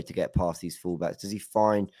find a way to get past these fullbacks? Does he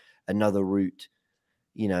find another route,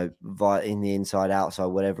 you know, via in the inside, outside,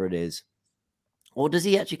 whatever it is? Or does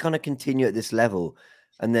he actually kind of continue at this level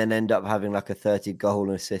and then end up having like a 30 goal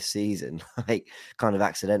and assist season, like kind of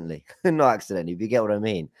accidentally? Not accidentally, but you get what I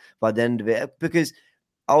mean. By the end of it, because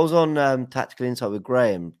I was on Tactical Insight with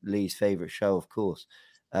Graham, Lee's favourite show, of course.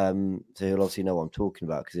 So he'll obviously know what I'm talking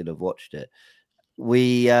about because he'll have watched it.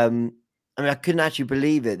 I couldn't actually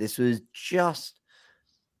believe it. This was just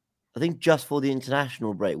for the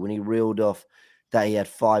international break when he reeled off that he had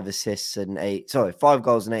 5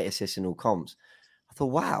 goals and 8 assists in all comps. I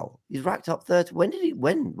thought, wow, he's racked up 30. When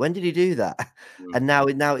did he do that? And now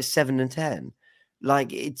it's 7 and 10.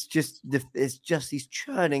 Like, it's just he's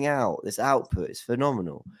churning out this output. It's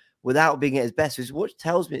phenomenal without being at his best, which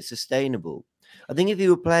tells me it's sustainable. I think if he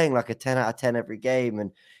were playing like a 10 out of 10 every game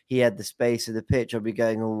and he had the space of the pitch, I'd be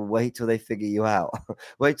going, oh, wait till they figure you out.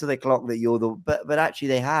 Wait till they clock that you're the... But actually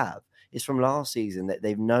they have. It's from last season that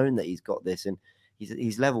they've known that he's got this and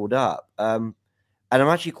he's leveled up. And I'm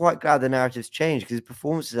actually quite glad the narrative's changed because his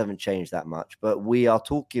performances haven't changed that much, but we are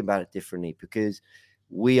talking about it differently because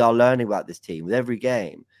we are learning about this team with every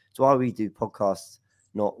game. It's why we do podcasts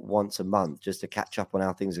not once a month just to catch up on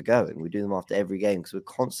how things are going. We do them after every game because we're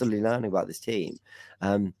constantly learning about this team.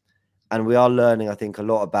 And we are learning, I think, a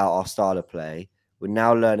lot about our style of play. We're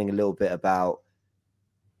now learning a little bit about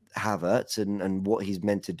Havertz and what he's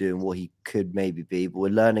meant to do and what he could maybe be. But we're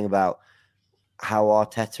learning about how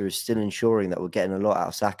Arteta is still ensuring that we're getting a lot out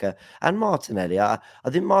of Saka and Martinelli. I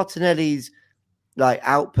think Martinelli's like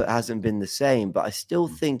output hasn't been the same, but I still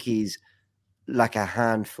think he's like a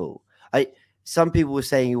handful. Some people were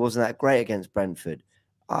saying he wasn't that great against Brentford.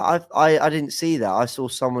 I didn't see that. I saw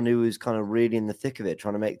someone who was kind of really in the thick of it,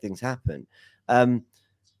 trying to make things happen.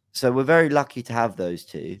 So we're very lucky to have those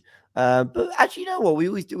two. But actually, you know what? We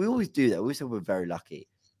always do that. We always say we're very lucky.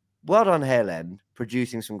 Well done, Hale End,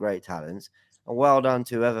 producing some great talents. And well done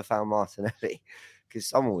to whoever found Martinelli, because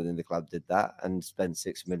someone within the club did that and spent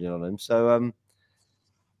 6 million on him. So,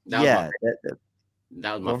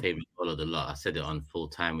 that was my favorite goal of the lot. I said it on full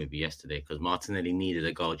time with you yesterday because Martinelli needed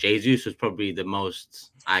a goal. Jesus was probably the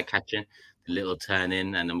most eye-catching. little turn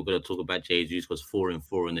in, and then we're going to talk about Jesus was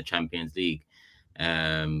 4-4 in the Champions League.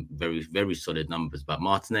 Very, very solid numbers. But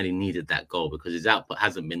Martinelli needed that goal because his output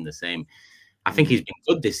hasn't been the same. I think he's been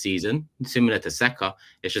good this season, similar to Saka.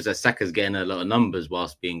 It's just that Saka's getting a lot of numbers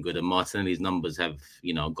whilst being good, and Martinelli's numbers have,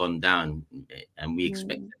 gone down, and we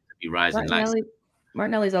expect them to be rising.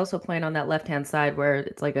 Martinelli's also playing on that left-hand side where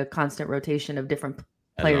it's like a constant rotation of different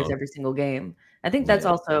players every single game. I think that's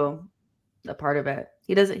also a part of it.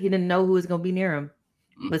 He didn't know who was going to be near him.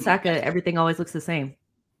 With Saka, everything always looks the same.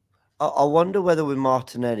 I wonder whether with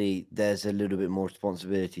Martinelli, there's a little bit more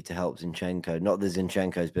responsibility to help Zinchenko. Not that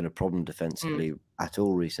Zinchenko has been a problem defensively at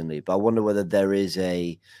all recently, but I wonder whether there is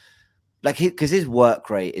because his work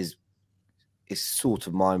rate is sort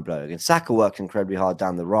of mind-blowing. And Saka works incredibly hard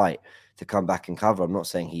down the right to come back and cover. I'm not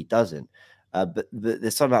saying he doesn't, but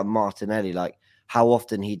there's something about Martinelli, like how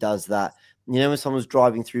often he does that. When someone's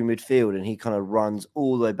driving through midfield and he kind of runs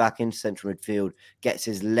all the way back into central midfield, gets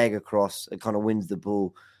his leg across and kind of wins the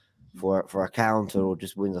ball for a counter or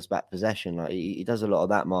just wins us back possession. Like he does a lot of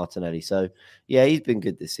that, Martinelli. So yeah, he's been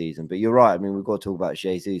good this season. But you're right. I mean, we've got to talk about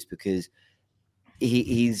Jesus because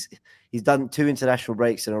he's done 2 international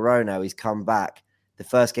breaks in a row now. He's come back. The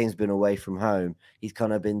first game's been away from home. He's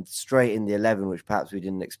kind of been straight in the 11, which perhaps we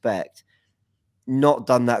didn't expect. Not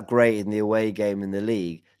done that great in the away game in the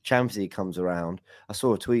league. Champions League comes around. I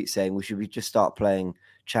saw a tweet saying we should just start playing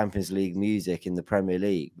Champions League music in the Premier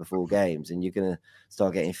League before games, and you're going to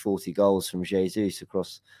start getting 40 goals from Jesus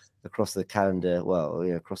across the calendar. Well,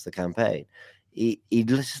 across the campaign. He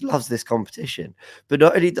just loves this competition, but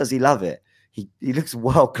not only does he love it, he looks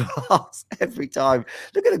world class every time.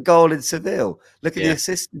 Look at the goal in Seville. Look at the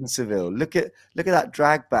assist in Seville. Look at that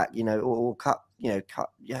drag back. Or cut.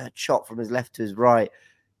 Shot from his left to his right.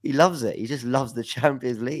 He loves it. He just loves the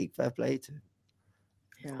Champions League. Fair play to him.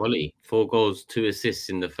 Yeah. Quality. 4 goals, 2 assists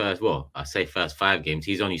in the first 5 games.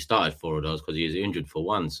 He's only started 4 of those because he was injured for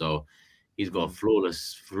 1. So he's got a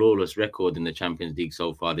flawless record in the Champions League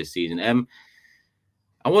so far this season.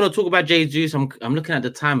 I want to talk about Jesus. I'm looking at the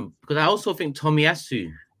time because I also think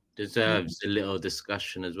Tomiyasu deserves a little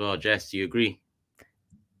discussion as well. Jess, do you agree?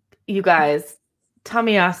 You guys,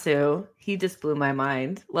 Tomiyasu, he just blew my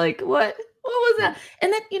mind. Like, what was that?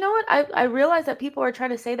 And then, you know what? I realized that people are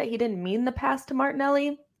trying to say that he didn't mean the pass to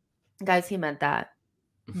Martinelli. Guys, he meant that.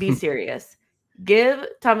 Be serious. Give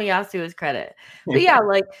Tomiyasu his credit. But yeah,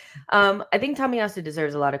 I think Tomiyasu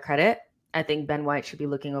deserves a lot of credit. I think Ben White should be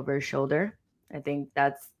looking over his shoulder. I think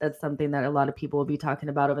that's something that a lot of people will be talking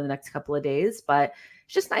about over the next couple of days. But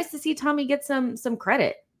it's just nice to see Tommy get some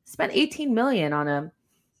credit. Spent 18 million on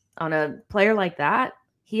a player like that.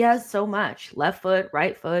 He has so much. Left foot,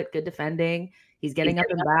 right foot, good defending. He's getting up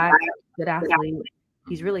and back. Good athlete.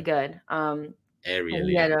 He's really good.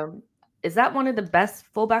 Is that one of the best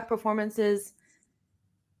fullback performances?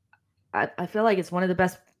 I feel like it's one of the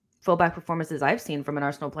best fullback performances I've seen from an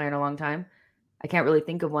Arsenal player in a long time. I can't really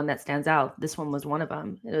think of one that stands out. This one was one of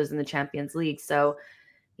them. It was in the Champions League. So,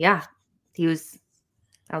 yeah, he was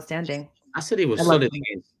outstanding. I said he was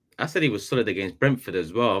solid against Brentford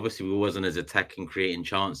as well. Obviously, he wasn't as attacking, creating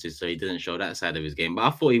chances, so he didn't show that side of his game. But I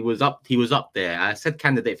thought he was up there. I said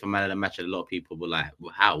candidate for man of the match, and a lot of people were like,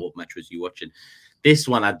 well, what match was you watching? This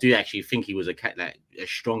one, I do actually think he was a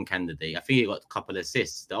strong candidate. I think he got a couple of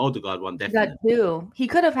assists. The Odegaard one, definitely. He got 2. He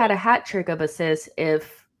could have had a hat trick of assists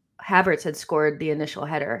if Havertz had scored the initial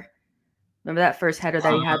header. Remember that first header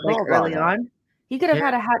that he had early on? He could have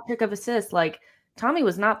had a hat trick of assists. Like, Tommy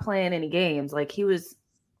was not playing any games. Like, he was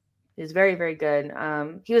very, very good.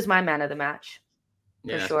 He was my man of the match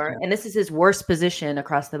for sure. Cool. And this is his worst position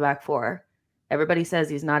across the back 4. Everybody says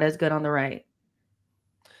he's not as good on the right.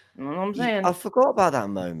 You know what I'm saying? I forgot about that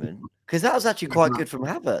moment because that was actually quite good from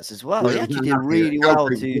Havertz as well. He actually did really well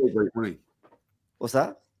to. What's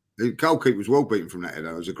that? The goalkeeper was well beaten from that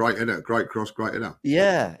header. It was a great header, great cross, great header.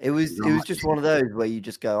 Yeah, it was just one of those where you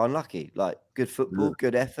just go unlucky. Like good football,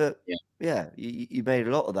 good effort. Yeah, you made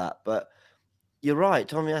a lot of that. But you're right,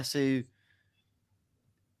 Tomiyasu.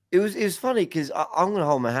 It was funny because I'm going to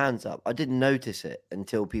hold my hands up. I didn't notice it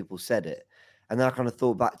until people said it, and then I kind of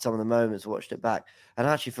thought back to some of the moments, watched it back, and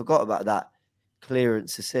I actually forgot about that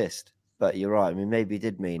clearance assist. But you're right. I mean, maybe he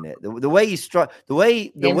did mean it. The way he struck, the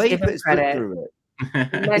way he put his foot through it.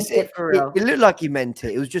 It looked like he meant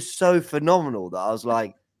it. It was just so phenomenal that I was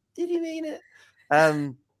like, did he mean it?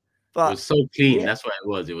 But it was so clean. That's what it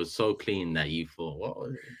was. It was so clean that you thought,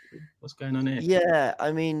 what's going on here? Yeah,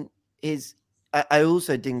 I mean, I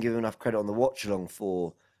also didn't give enough credit on the watch along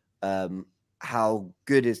for how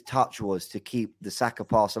good his touch was to keep the Saka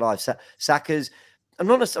pass alive. Saka's,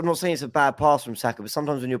 I'm not saying it's a bad pass from Saka, but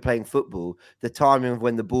sometimes when you're playing football, the timing of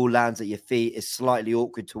when the ball lands at your feet is slightly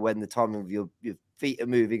awkward to when the timing of your feet are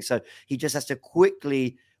moving. So he just has to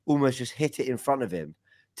quickly almost just hit it in front of him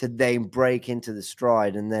to then break into the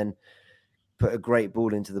stride and then put a great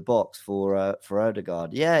ball into the box for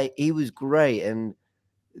Odegaard. Yeah, he was great, and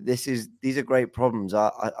these are great problems.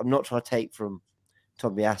 I'm not trying to take from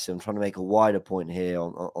Tomiyasu. I'm trying to make a wider point here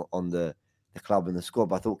on the club and the squad.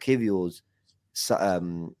 But I thought Kivior's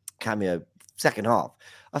cameo second half.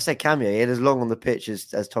 I say cameo. He had as long on the pitch as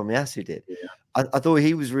Tomiyasu did. Yeah. I thought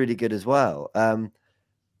he was really good as well.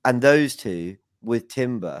 And those two with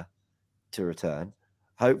Timber to return.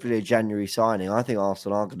 Hopefully a January signing. I think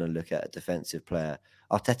Arsenal are going to look at a defensive player.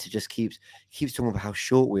 Arteta just keeps talking about how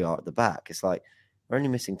short we are at the back. It's like we're only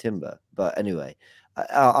missing Timber. But anyway,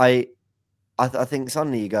 I think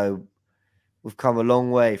suddenly you go, we've come a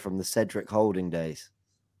long way from the Cedric Holding days.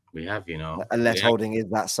 We have, unless Holding is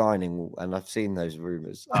that signing, and I've seen those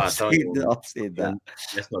rumours. I've seen that.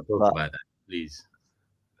 Let's not talk about that, please.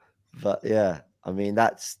 But yeah, I mean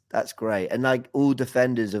that's great, and like all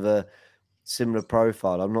defenders of a similar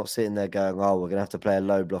profile, I'm not sitting there going, "Oh, we're gonna have to play a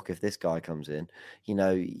low block if this guy comes in."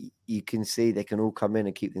 You can see they can all come in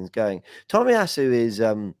and keep things going. Tomiyasu is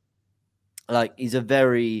he's a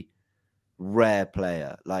very rare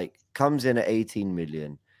player. Like comes in at 18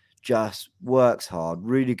 million, just works hard,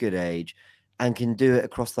 really good age, and can do it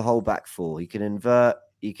across the whole back four. He can invert.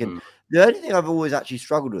 He can. The only thing I've always actually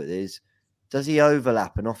struggled with is, does he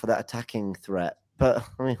overlap and offer that attacking threat? But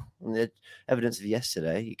I mean, the evidence of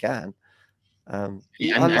yesterday, he can. I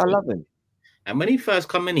love him. And when he first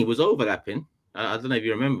come in, he was overlapping. I don't know if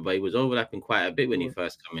you remember, but he was overlapping quite a bit when he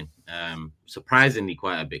first come in. Surprisingly,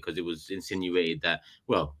 quite a bit, because it was insinuated that,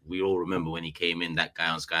 well, we all remember when he came in, that guy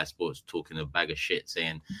on Sky Sports talking a bag of shit,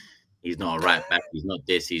 saying he's not a right back, he's not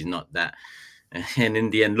this, he's not that. And in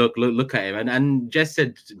the end, look at him. And Jess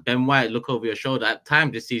said, Ben White, look over your shoulder. At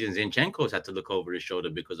times this season, Zinchenko's had to look over his shoulder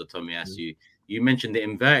because of Tomiyasu. You mentioned the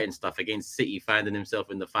inverting stuff against City, finding himself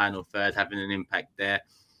in the final third, having an impact there.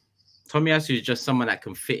 Tomiyasu is just someone that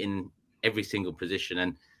can fit in every single position.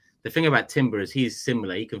 And the thing about Timber is he's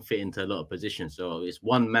similar. He can fit into a lot of positions. So it's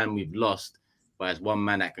one man we've lost, but it's one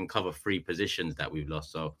man that can cover 3 positions that we've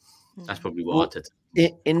lost. So that's probably what Arteta.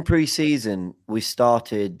 In pre-season, we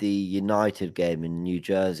started the United game in New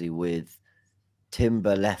Jersey with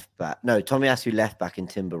Timber left back. No, Tomiyasu left back and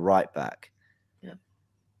Timber right back. Yeah.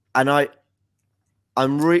 And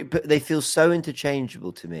but they feel so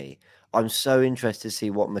interchangeable to me. I'm so interested to see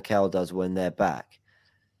what Mikel does when they're back.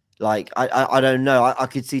 Like, I don't know. I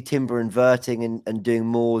could see Timber inverting and doing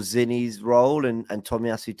more Zinni's role and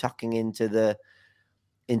Tomiyasu tucking into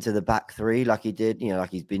the back three like he did,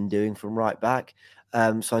 like he's been doing from right back.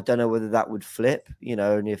 So I don't know whether that would flip,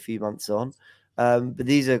 only a few months on. But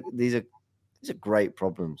these are great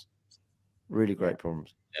problems. Really great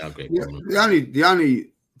problems. Yeah, great problems.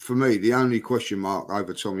 The only question mark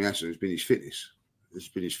over Tomiyasu has been his fitness. It's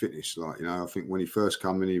been his fitness. I think when he first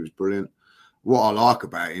came in, he was brilliant. What I like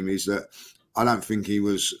about him is that I don't think he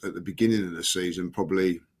was at the beginning of the season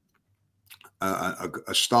probably a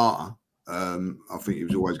starter. I think he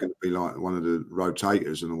was always going to be like one of the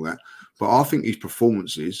rotators and all that. But I think his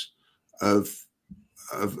performances have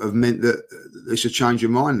meant that it's a change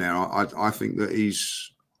of mind now. I think that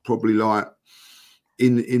he's probably like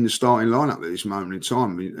in the starting lineup at this moment in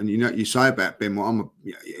time. And you say about Ben White,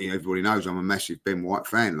 everybody knows I'm a massive Ben White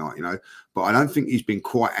fan, but I don't think he's been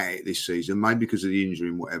quite at it this season, maybe because of the injury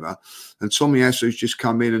and whatever. And Tomiyasu's just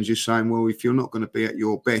come in and just saying, well, if you're not going to be at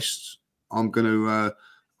your best, I'm going to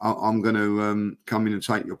come in and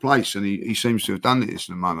take your place. And he seems to have done this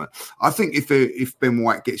in the moment. I think if Ben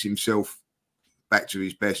White gets himself back to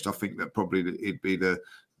his best, I think that probably it'd be the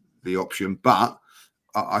option. But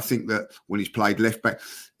I think that when he's played left back,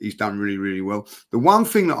 he's done really, really well. The one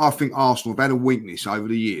thing that I think Arsenal have had a weakness over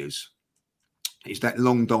the years is that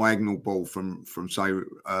long diagonal ball from say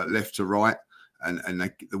left to right, and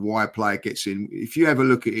the wide player gets in. If you have a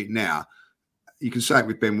look at it now, you can say it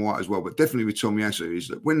with Ben White as well, but definitely with Tomiyasu, is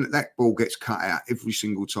that when that ball gets cut out every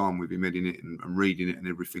single time with him heading it and reading it and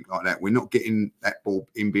everything like that, we're not getting that ball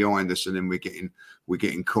in behind us and then we're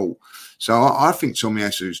getting caught. So I think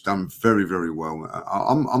Tomiyasu's done very, very well.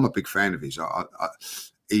 I'm a big fan of his.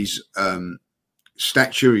 His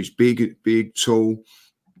stature, he's big, tall,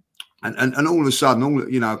 and all of a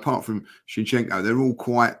sudden, apart from Zinchenko, they're all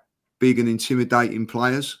quite big and intimidating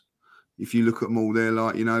players. If you look at them all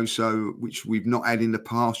there, so which we've not had in the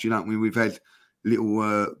past, we've had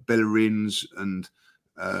little Bellerins and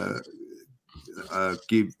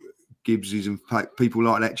Gibbses and people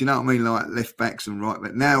like that. Do you know what I mean? Like left backs and right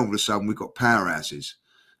backs. Now all of a sudden we've got powerhouses.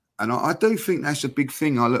 And I do think that's a big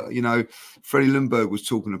thing. Freddie Lundberg was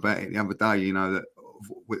talking about it the other day, that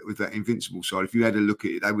with that Invincible side, if you had a look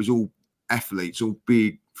at it, they was all athletes, all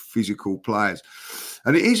big physical players.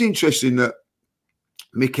 And it is interesting that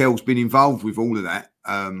Mikel's been involved with all of that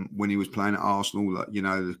when he was playing at Arsenal, like,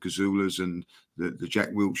 the Gazulas and the Jack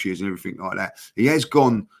Wilsheres and everything like that. He has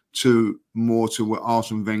gone more to what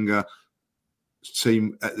Arsene Wenger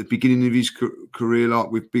team at the beginning of his career, like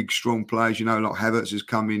with big strong players, like Havertz has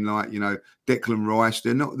come in, like Declan Rice.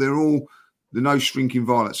 They're no shrinking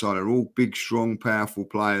violet side. They're all big, strong, powerful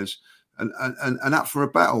players, and up for a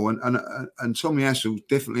battle. And Tomiyasu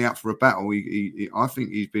definitely up for a battle. I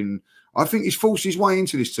think he's forced his way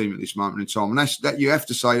into this team at this moment in time, and that you have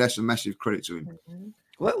to say that's a massive credit to him.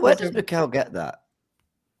 Where does Mikel get that?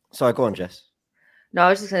 Sorry, go on, Jess. No, I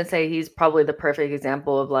was just going to say he's probably the perfect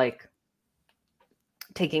example of like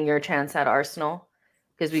taking your chance at Arsenal,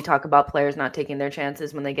 because we talk about players not taking their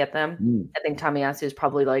chances when they get them. I think Tomiyasu is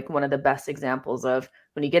probably like one of the best examples of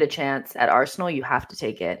when you get a chance at Arsenal, you have to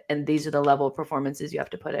take it. And these are the level of performances you have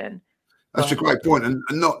to put in. That's a great point.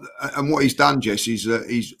 And what he's done, Jess, is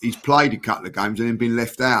he's played a couple of games and then been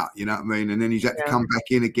left out, you know what I mean? And then he's had to come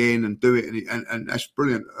back in again and do it. And that's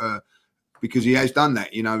brilliant. Because he has done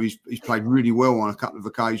that, he's played really well on a couple of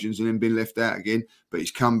occasions and then been left out again. But he's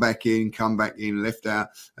come back in, left out,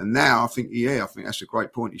 and now I think that's a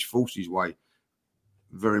great point. He's forced his way,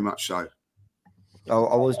 very much so.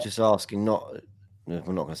 I was just asking, we're not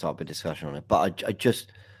going to start a big discussion on it, but I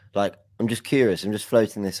just I'm just curious. I'm just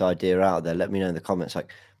floating this idea out there. Let me know in the comments,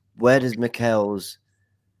 like, where does Mikel's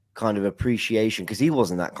kind of appreciation, because he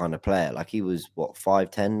wasn't that kind of player, like he was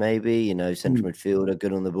 5'10" maybe, central midfielder,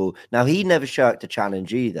 good on the ball. Now he never shirked a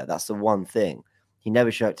challenge either. That's the one thing. He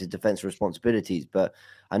never shirked his defensive responsibilities, but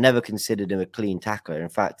I never considered him a clean tackler. In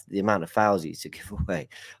fact, the amount of fouls he used to give away,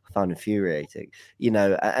 I found infuriating.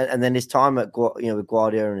 And then his time at with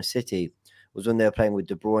Guardiola and City was when they were playing with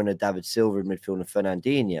De Bruyne, David Silva in midfield, and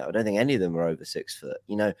Fernandinho. I don't think any of them were over 6 foot.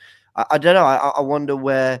 I don't know. I wonder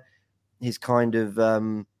where his kind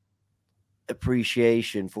of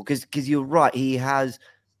appreciation for, because you're right, he has.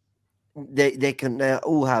 They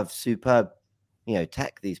all have superb,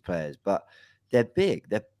 tech. These players, but they're big.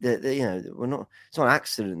 They're we're not. It's not an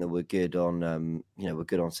accident that we're good on. We're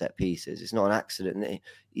good on set pieces. It's not an accident.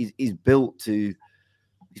 He's built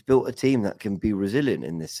a team that can be resilient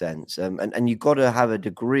in this sense. And you've got to have a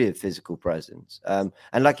degree of physical presence. And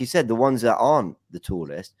like you said, the ones that aren't the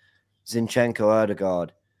tallest, Zinchenko,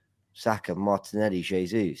 Odegaard, Saka, Martinelli,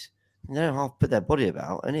 Jesus, they don't half put their body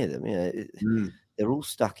about, any of them. They're all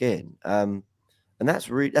stuck in. And that's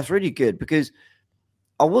really good, because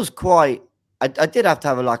I was quite. I did have to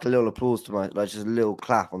have a little applause to just a little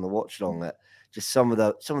clap on the watch long at just some of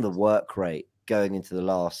the work rate going into the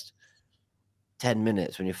last 10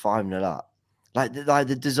 minutes when you're 5-0 up, like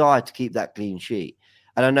the desire to keep that clean sheet.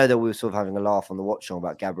 And I know that we were sort of having a laugh on the watch long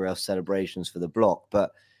about Gabriel's celebrations for the block,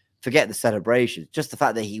 but forget the celebrations, just the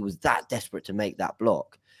fact that he was that desperate to make that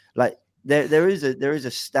block. Like there is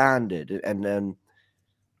a standard and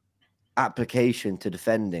application to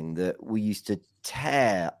defending that we used to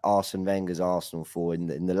tear Arsene Wenger's Arsenal for in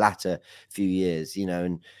the latter few years,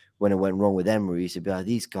 and when it went wrong with Emery, we used to be like,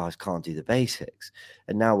 these guys can't do the basics.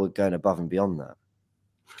 And now we're going above and beyond that.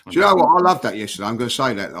 Do you know what? I loved that yesterday. I'm going to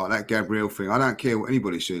say that, like that Gabriel thing. I don't care what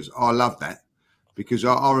anybody says. I love that, because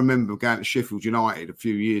I remember going to Sheffield United a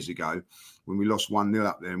few years ago when we lost 1-0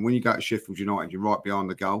 up there. And when you go to Sheffield United, you're right behind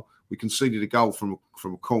the goal. We conceded a goal from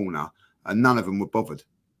a corner, and none of them were bothered.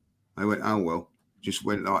 They went, oh, well, just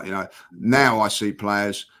went Now I see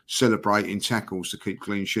players celebrating tackles to keep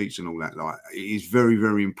clean sheets and all that. Like, it is very,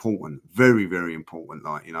 very important, very, very important,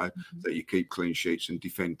 that you keep clean sheets and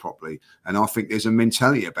defend properly. And I think there's a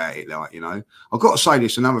mentality about it, I've got to say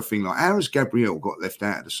this, another thing, how has Gabriel got left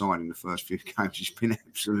out of the side in the first few games? He's been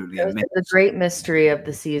absolutely immense. The great mystery of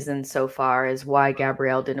the season so far is why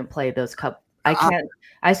Gabriel didn't play those cup.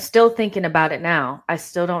 I'm still thinking about it now. I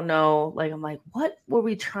still don't know. I'm like, what were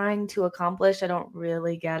we trying to accomplish? I don't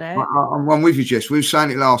really get it. I'm with you, Jess. We were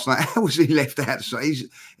saying it last night. How was he left out? So he's,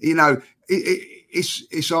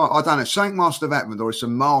 it's I don't know, something must have happened, or it's a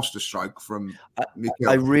masterstroke from Mikel.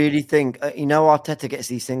 I really think, Arteta gets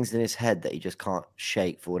these things in his head that he just can't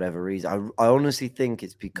shake for whatever reason. I honestly think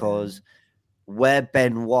it's because where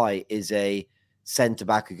Ben White is a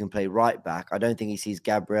centre-back who can play right-back, I don't think he sees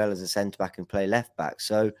Gabriel as a centre-back and play left-back.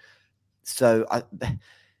 So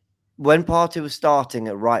when Partey was starting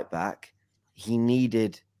at right-back, he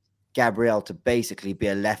needed Gabriel to basically be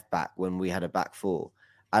a left-back when we had a back four.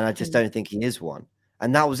 And I just don't think he is one.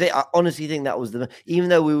 And that was it. I honestly think that was even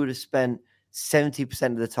though we would have spent 70%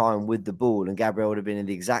 of the time with the ball and Gabriel would have been in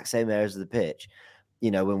the exact same areas of the pitch,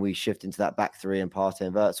 when we shift into that back three and Partey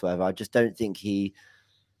and Havertz, whatever, I just don't think he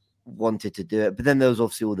wanted to do it. But then there was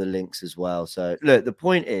obviously all the links as well. So look, the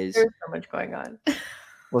point is there's so much going on.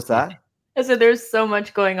 What's that? I said there's so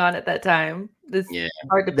much going on at that time. Hard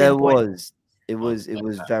to pinpoint.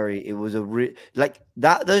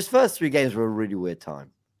 Those first 3 games were a really weird time.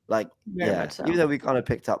 Even though we kind of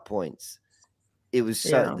picked up points, it was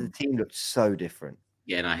the team looked so different.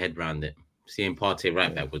 Getting our head around it. Seeing Partey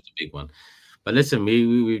right back was a big one. But listen,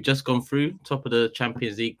 we've just gone through top of the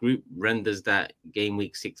Champions League group, renders that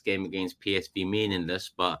week 6 game against PSV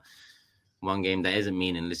meaningless, but one game that isn't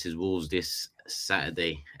meaningless is Wolves this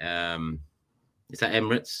Saturday. It's at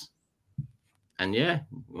Emirates. And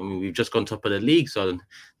we've just gone top of the league, so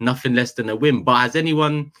nothing less than a win. But has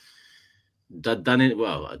anyone done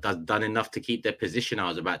enough to keep their position? I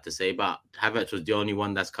was about to say, but Havertz was the only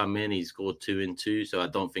one that's come in. He scored 2 and 2, so I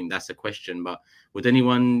don't think that's a question. But would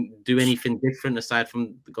anyone do anything different aside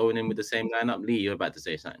from going in with the same lineup? Lee, you're about to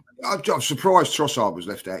say something. I'm surprised Trossard was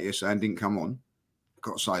left out yesterday and didn't come on.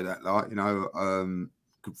 Got to say that,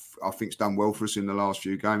 I think it's done well for us in the last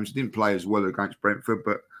few games. He didn't play as well against Brentford,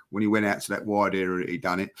 but when he went out to that wide area, he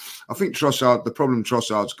done it. I think the problem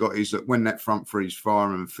Trossard's got is that when that front three's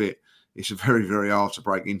firing and fit, it's very, very hard to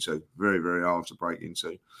break into. Very, very hard to break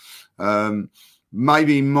into.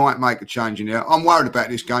 Maybe he might make a change in there. I'm worried about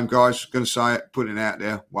this game, guys. Going to say it, putting it out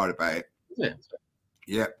there. Worried about it.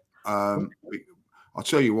 Yeah. I'll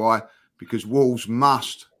tell you why. Because Wolves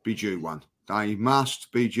must be due one. They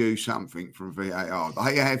must be due something from VAR.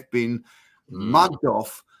 They have been mugged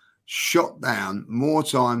off, shot down more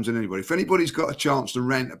times than anybody. If anybody's got a chance to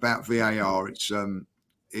rant about VAR, it's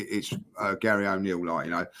Gary O'Neill,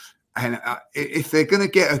 And if they're going to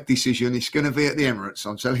get a decision, it's going to be at the Emirates.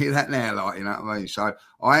 I'm telling you that now, you know what I mean? So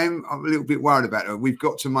I'm a little bit worried about it. We've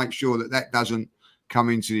got to make sure that doesn't come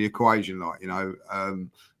into the equation,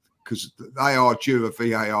 because they are due a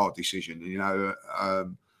VAR decision.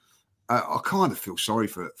 I kind of feel sorry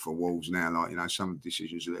for Wolves now. Some of the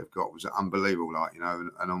decisions that they've got was unbelievable.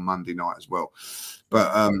 And on Monday night as well.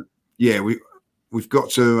 But we've got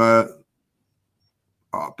to.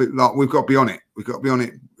 We've got to be on it. We've got to be on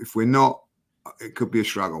it. If we're not, it could be a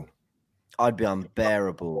struggle. I'd be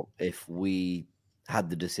unbearable if we had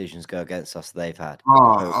the decisions go against us they've had.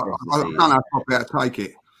 I don't know if I'll be able to take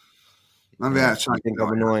it. I think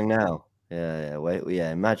I'm annoying now.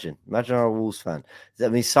 Imagine our Wolves fan. I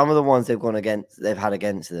mean, some of the ones they've had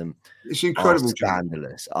against them, it's incredible,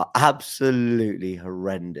 scandalous, are absolutely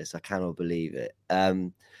horrendous. I cannot believe it.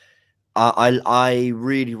 I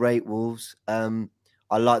really rate Wolves.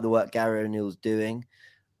 I like the work Gary O'Neill's doing.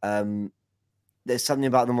 There's something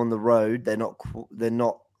about them on the road. They're not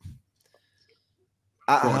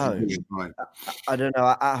at home. I don't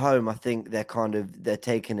know. At home, I think they're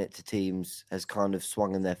taking it to teams has kind of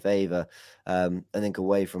swung in their favour. I think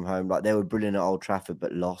away from home, they were brilliant at Old Trafford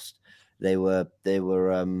but lost. They were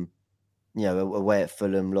away at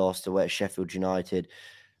Fulham, lost, away at Sheffield United.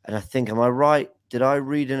 And I think, am I right? Did I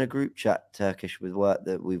read in a group chat Turkish with work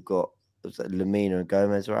that we've got? Was that Lamina and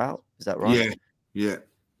Gomez are out? Is that right? Yeah.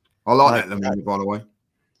 I like that Lamina, by the way.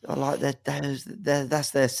 I like that.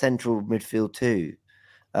 That's their central midfield too.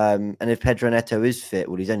 And if Pedro Neto is fit,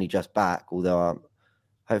 well, he's only just back. Although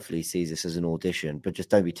hopefully he sees this as an audition, but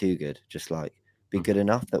just don't be too good. Just be good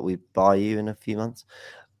enough that we buy you in a few months.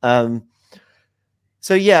 So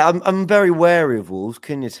I'm very wary of Wolves.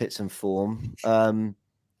 Cunha's hit some form.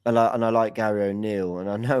 And I like Gary O'Neill, and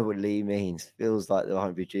I know what Lee means. Feels like there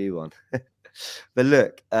might be due one. But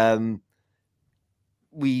look, I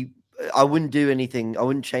wouldn't do anything. I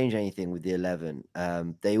wouldn't change anything with the 11.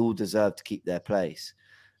 They all deserve to keep their place.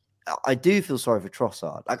 I do feel sorry for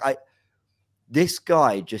Trossard. This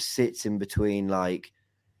guy just sits in between.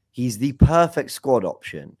 He's the perfect squad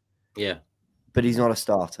option. Yeah, but he's not a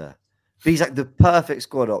starter. But he's the perfect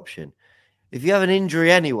squad option. If you have an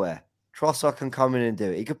injury anywhere, Trossard can come in and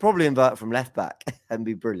do it. He could probably invert from left back and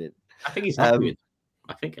be brilliant. I think he's happy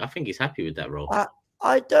I think he's happy with that role.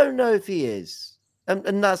 I don't know if he is,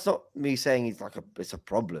 and that's not me saying it's a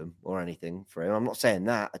problem or anything for him. I'm not saying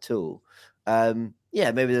that at all.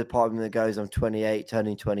 Maybe the part of him that goes, I'm 28,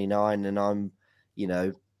 turning 29, and I'm,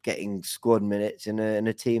 getting squad minutes in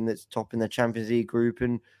a team that's top in the Champions League group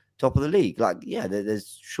and top of the league.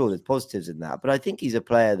 There's positives in that, but I think he's a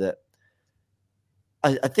player that.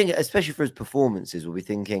 I think, especially for his performances, we'll be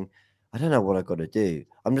thinking, I don't know what I've got to do.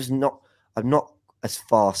 I'm not as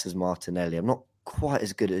fast as Martinelli. I'm not quite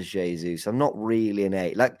as good as Jesus. I'm not really an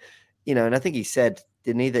 8. And I think he said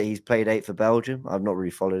didn't he? That he's played 8 for Belgium. I've not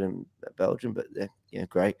really followed him at Belgium, but yeah,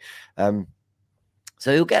 great.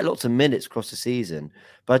 So he'll get lots of minutes across the season,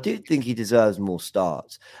 but I do think he deserves more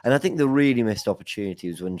starts. And I think the really missed opportunity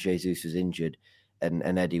was when Jesus was injured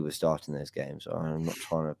and Eddie was starting those games. So I'm not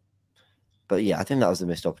trying to, but yeah, I think that was the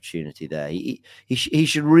missed opportunity there. He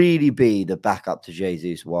should really be the backup to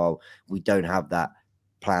Jesus while we don't have that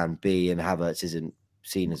plan B and Havertz isn't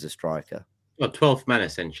seen as a striker. Well, 12th man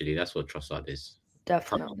essentially. That's what Trossard is.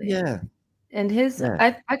 Definitely. Yeah. And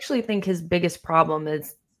I actually think his biggest problem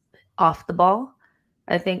is off the ball.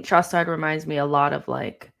 I think Trossard reminds me a lot of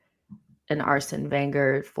like an Arsene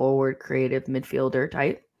Wenger forward creative midfielder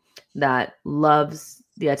type that loves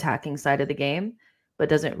the attacking side of the game, but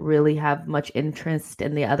doesn't really have much interest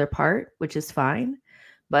in the other part, which is fine.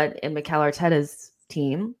 But in Mikel Arteta's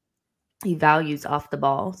team, he values off the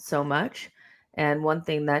ball so much. And one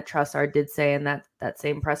thing that Trossard did say in that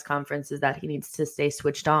same press conference is that he needs to stay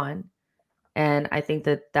switched on. And I think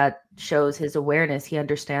that shows his awareness. He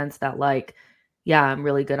understands that, like, yeah, I'm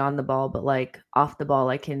really good on the ball, but like off the ball,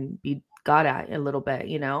 I can be got at a little bit,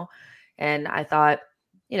 you know? And I thought,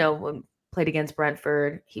 you know, when played against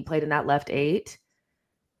Brentford, he played in that left 8.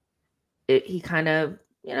 He kind of,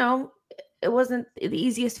 you know, it wasn't the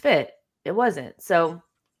easiest fit. It wasn't. So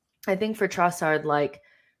I think for Trossard, like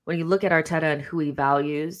when you look at Arteta and who he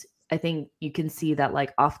values, I think you can see that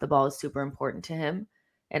like off the ball is super important to him.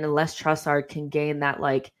 And unless Trossard can gain that,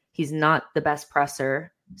 like he's not the best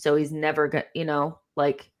presser, so he's never going to, you know,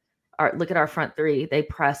 like look at our front 3. They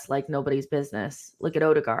press like nobody's business. Look at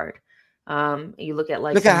Odegaard. You look at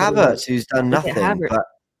Havertz, who's done nothing. But,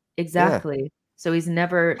 exactly. Yeah. So he's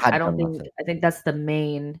never, I think that's the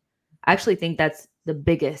main, I actually think that's the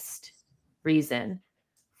biggest reason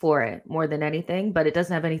for it more than anything, but it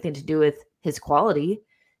doesn't have anything to do with his quality.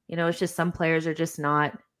 You know, it's just some players are just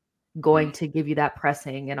not going to give you that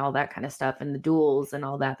pressing and all that kind of stuff and the duels and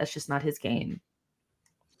all that. That's just not his game.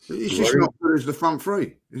 It's just not good as the front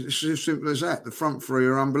 3. It's as simple as that. The front 3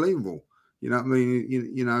 are unbelievable. You know what I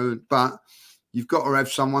mean? You know, but you've got to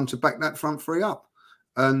have someone to back that front 3 up.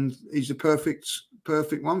 And he's a perfect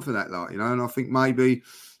one for that, like, you know. And I think maybe,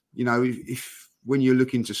 you know, if when you're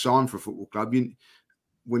looking to sign for a football club,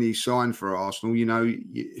 when he signed for Arsenal, you know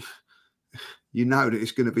that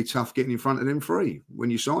it's going to be tough getting in front of them 3 when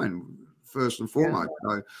you sign, first and foremost.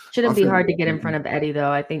 Yeah. So shouldn't be hard to get in front of Eddie,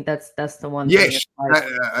 though. I think that's the one. Yes,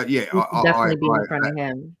 definitely be in front of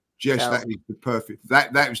him. Yes, so. That is the perfect.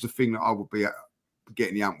 That was the thing that I would be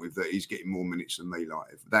getting the ump with, that he's getting more minutes than me. Like,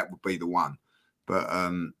 that would be the one.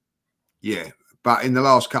 But yeah. But in the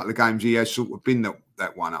last couple of games, he has sort of been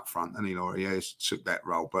that one up front, and he has took that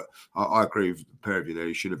role. But I agree with the pair of you there.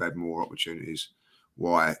 He should have had more opportunities.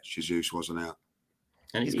 Why Jesus wasn't out?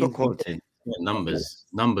 And he's got quality. Numbers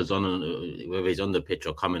on whether he's on the pitch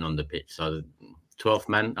or coming on the pitch. So 12th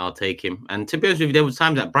man, I'll take him. And to be honest with you, there was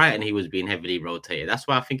times at Brighton he was being heavily rotated. That's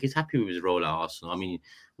why I think he's happy with his role at Arsenal. I mean,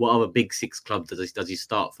 what other big 6 clubs does he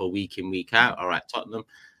start for week in, week out? All right, Tottenham.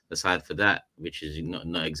 Aside for that, which is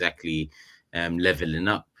not exactly leveling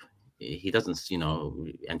up, he doesn't, you know.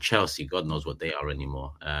 And Chelsea, God knows what they are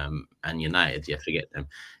anymore. And United, yeah, forget them.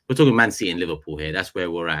 We're talking Man City and Liverpool here. That's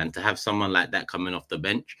where we're at. And to have someone like that coming off the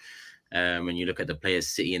bench, when you look at the players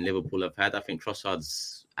City and Liverpool have had, I think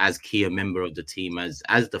Trossard's as key a member of the team as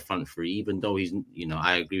the front 3, even though he's, you know,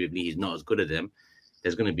 I agree with Lee, he's not as good as them.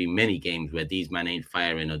 There's going to be many games where these men ain't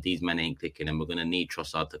firing or these men ain't clicking, and we're going to need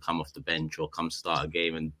Trossard to come off the bench or come start a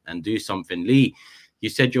game and do something. Lee, you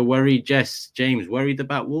said you're worried. James, worried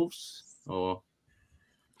about Wolves or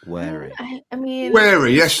wary? I mean,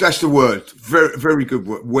 wary. Yes, that's the word. Very, very good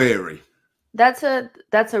word. Wary. That's a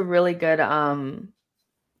really good a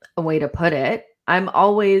way to put it. I'm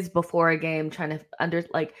always before a game trying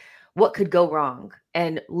to what could go wrong.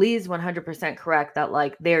 And Lee's 100% correct that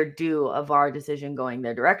like they're due a VAR decision going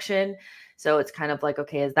their direction. So it's kind of like,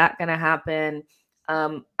 okay, is that going to happen?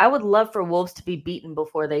 I would love for Wolves to be beaten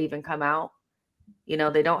before they even come out. You know,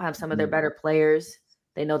 they don't have some of their better players.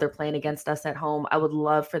 They know they're playing against us at home. I would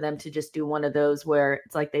love for them to just do one of those where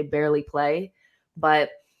it's like they barely play,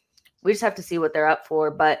 but we just have to see what they're up for.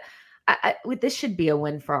 But this should be a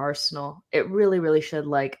win for Arsenal. It really, really should,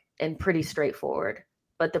 and pretty straightforward.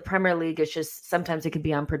 But the Premier League is just, sometimes it can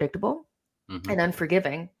be unpredictable and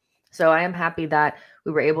unforgiving. So I am happy that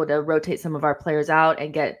we were able to rotate some of our players out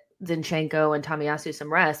and get Zinchenko and Tomiyasu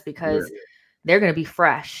some rest, because they're going to be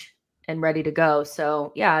fresh and ready to go.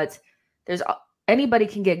 So yeah, there's anybody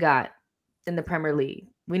can get got in the Premier League.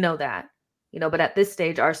 We know that, but at this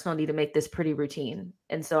stage, Arsenal need to make this pretty routine.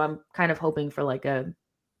 And so I'm kind of hoping for like a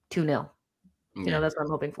 2-0. That's what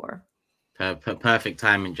I'm hoping for. Perfect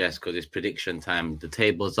timing, Jess, because it's prediction time. The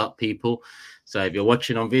table's up, people. So if you're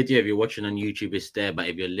watching on video, if you're watching on YouTube, it's there. But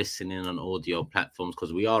if you're listening on audio platforms,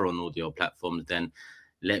 because we are on audio platforms, then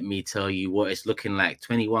let me tell you what it's looking like.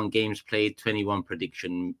 21 games played, 21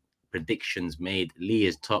 predictions made. Lee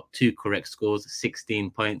is top, 2 correct scores, 16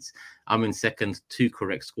 points. I'm in second, 2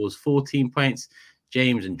 correct scores, 14 points.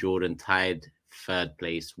 James and Jordan tied third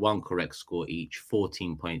place, 1 correct score each,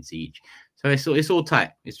 14 points each. So it's all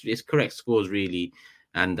tight. It's correct scores really,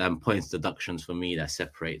 and points deductions for me that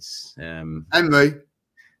separates and me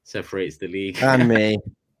separates the league and me.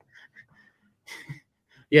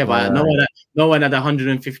 Yeah, but no one had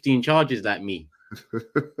 115 charges like me.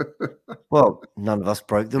 Well, none of us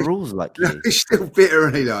broke the rules like you. He's still bitter,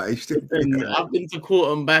 ain't he? He's still bitter. I've been to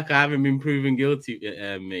court and back. I haven't been proven guilty,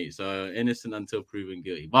 mate. So innocent until proven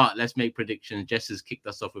guilty. But let's make predictions. Jess has kicked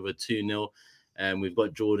us off with a 2-0. We've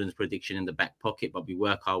got Jordan's prediction in the back pocket, but we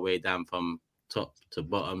work our way down from top to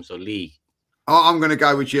bottom. So Lee, I'm going to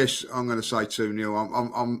go with Jess. I'm going to say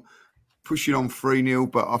 2-0. I'm pushing on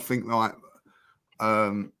 3-0, but I think like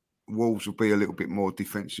Wolves will be a little bit more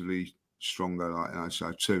defensively stronger, like that.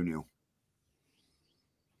 So 2-0.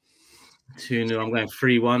 2-0. I'm going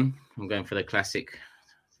 3-1. I'm going for the classic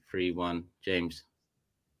 3-1. James.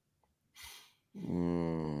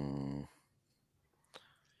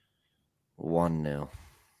 1-0.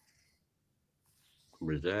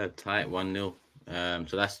 Reserve tight 1-0.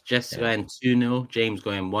 So that's Jess going 2-0. James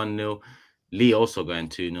going 1-0. Lee also going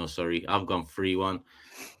 2-0. Sorry, I've gone 3-1.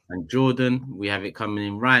 And Jordan, we have it coming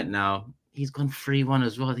in right now. He's gone 3-1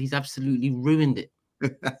 as well. He's absolutely ruined it.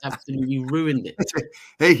 Absolutely ruined it.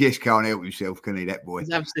 He just can't help himself, can he, that boy?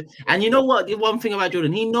 And you know what? The one thing about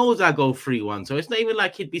Jordan, he knows I go 3-1. So it's not even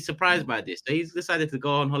like he'd be surprised by this. So he's decided to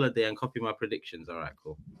go on holiday and copy my predictions. All right,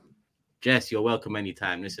 cool. Jess, you're welcome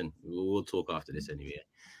anytime. Listen, we'll talk after this anyway.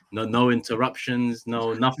 No interruptions,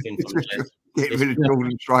 nothing from Jess. Get rid of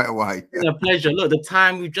Jordan straight away. It's a pleasure. Look, the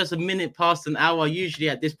time, we've just a minute past an hour. Usually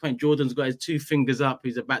at this point, Jordan's got his 2 fingers up.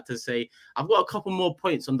 He's about to say, I've got a couple more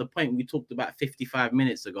points on the point we talked about 55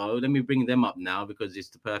 minutes ago. Let me bring them up now because it's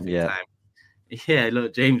the perfect time. Yeah,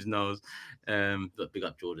 look, James knows. Look, big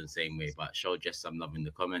up Jordan same way, but show Jess some love in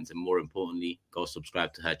the comments. And more importantly, go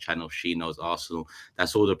subscribe to her channel. She knows Arsenal.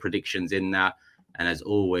 That's all the predictions in now. And as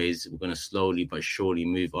always, we're going to slowly but surely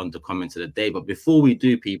move on to comments of the day. But before we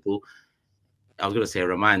do, people, I was going to say a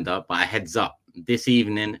reminder, but a heads up. This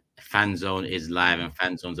evening, Fan Zone is live, and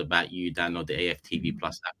Fan Zone's about you. Download the AFTV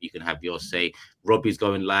Plus app. You can have your say. Robbie's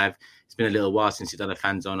going live. It's been a little while since he's done a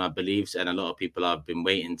Fan Zone, I believe, and a lot of people have been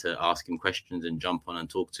waiting to ask him questions and jump on and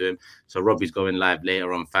talk to him. So Robbie's going live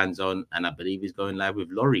later on Fan Zone, and I believe he's going live with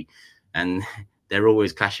Laurie. And they're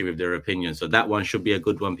always clashing with their opinions. So that one should be a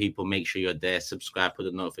good one, people. Make sure you're there. Subscribe, put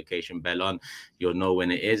the notification bell on. You'll know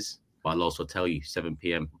when it is. But I'll also tell you, 7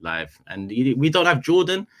 p.m. live. And we don't have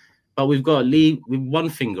Jordan, but we've got Lee with 1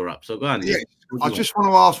 finger up. So go on. Yeah, I just want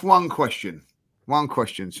to ask one question. One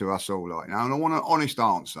question to us all, like now. And I want an honest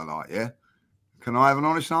answer, like, yeah? Can I have an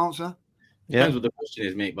honest answer? Yeah. Depends what the question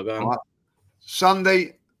is, mate. But go on. Right.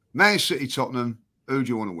 Sunday, Man City, Tottenham. Who do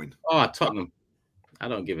you want to win? Oh, Tottenham. I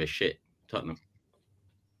don't give a shit. Tottenham.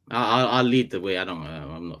 I'll lead the way.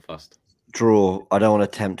 I'm not fussed. Draw. I don't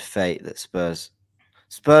want to tempt fate that Spurs,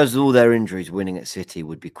 with all their injuries, winning at City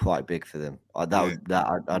would be quite big for them. I don't think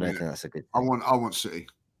that's a good thing. I want City.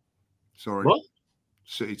 Sorry. What?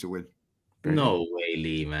 City to win. Brilliant. No way,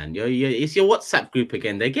 Lee, man. It's your WhatsApp group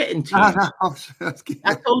again. They're getting to you.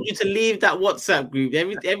 I told you to leave that WhatsApp group.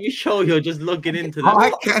 Every show you're just logging into that. I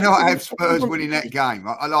cannot have Spurs winning that game.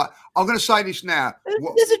 I'm going to say this now.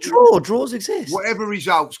 There's a draw. Draws exist. Whatever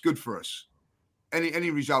result's good for us. Any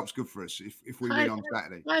result's good for us if we win on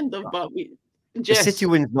Saturday. Kind of, but the City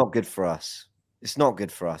win's not good for us. It's not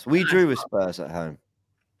good for us. We drew with Spurs at home.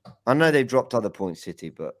 I know they've dropped other points, City,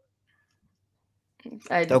 but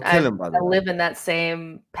they'll kill them. By the way, I live in that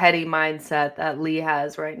same petty mindset that Lee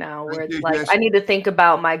has right now, where it's like, I need to think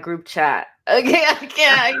about my group chat. Okay,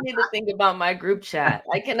 I need to think about my group chat.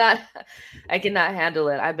 I cannot handle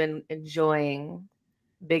it. I've been enjoying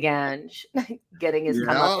Big Ange getting his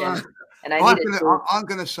comeuppance. And I'm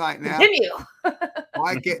going to say it now. Continue.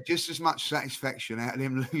 I get just as much satisfaction out of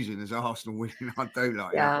them losing as Arsenal winning. I do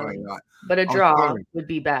like that. Like, but a draw would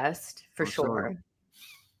be best for sure. Sorry.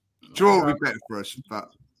 Draw would be better for us,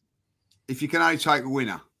 but if you can only take a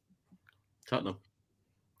winner, Tottenham.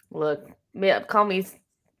 Look, call me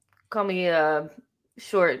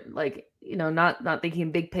short, like, not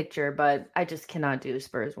thinking big picture, but I just cannot do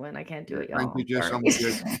Spurs win. I can't do it, y'all. Thank you, Jess. I'm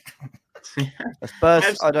good.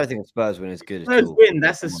 Spurs. I don't think a Spurs win is good. Spurs win.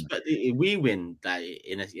 We win that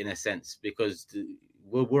in a sense because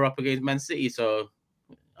we're up against Man City, so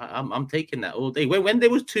I'm taking that all day. When they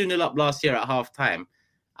was 2-0 up last year at half time,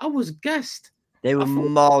 I was gassed. They were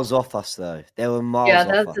miles off us, though. They were miles off us.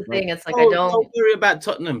 Yeah, that's the thing. It's like, don't worry about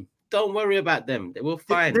Tottenham. Don't worry about them. They will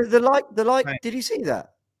fine. The like. Fine. Did you see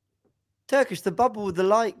that? Turkish, the bubble with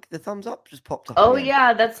the thumbs up just popped up. Oh, again.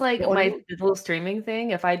 yeah. That's like my little streaming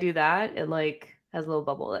thing. If I do that, it like has a little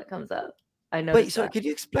bubble that comes up. I know. Wait, sorry, could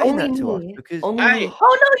you explain that to us? Because oh, no, yours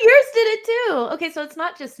did it too. Okay, so it's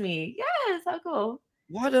not just me. Yes, how cool.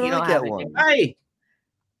 Why don't I get one? Hey.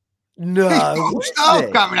 No. What's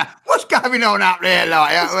going on out there,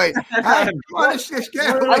 like? I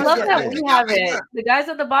love that we have it. The guys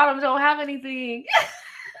at the bottom don't have anything.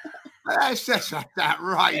 That's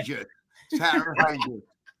outrageous. It's outrageous.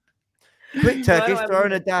 Quick, Turkish, throw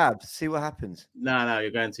in a dab. See what happens. No,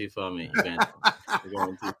 you're going too far, mate. You're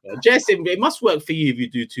going too far. Jess, it must work for you if you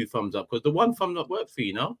do 2 thumbs up, because the 1 thumb up worked for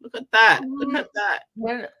you, no? Look at that. Look at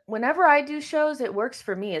that. Whenever I do shows, it works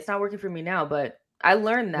for me. It's not working for me now, but I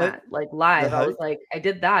learned that like live. I was like, I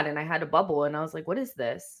did that and I had a bubble and I was like, what is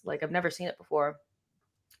this? Like, I've never seen it before.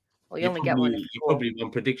 Well, you only get one. You probably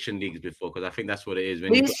won prediction leagues before, because I think that's what it is.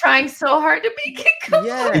 He's trying so hard to be kicked.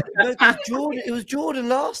 Yeah, Jordan. It was Jordan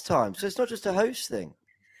last time, so it's not just a host thing.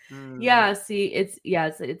 Yeah, see, it's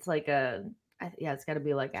like it's got to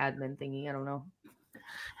be like admin thingy. I don't know.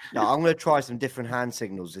 No, I'm going to try some different hand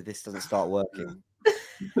signals if this doesn't start working.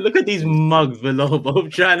 Look at these mugs below,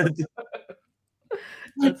 both trying to do.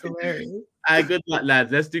 That's hilarious. Good luck,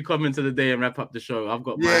 lads. Let's do comments of the day and wrap up the show. I've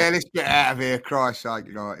got let's get out of here. Christ's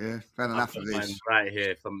sake, right? Yeah, had enough of this. Right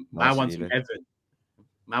here from I want some Evan.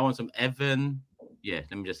 I want some Evan. Yeah,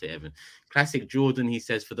 let me just say Evan. Classic Jordan. He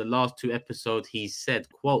says for the last 2 episodes, he said,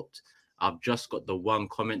 "quote I've just got the 1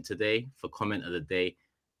 comment today for comment of the day.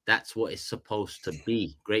 That's what it's supposed to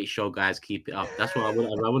be. Great show, guys. Keep it up." That's what I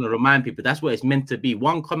want to remind people. That's what it's meant to be.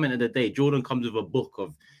 1 comment of the day. Jordan comes with a book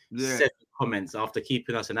of 7 comments after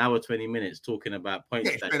keeping us an hour 20 minutes talking about points.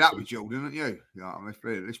 Yeah, fed up with Jordan, aren't you? Yeah, let's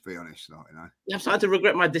be honest, like, you know. Yeah, I'm starting to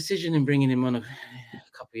regret my decision in bringing him on a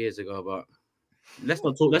couple of years ago, but let's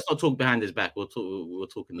not talk behind his back. We'll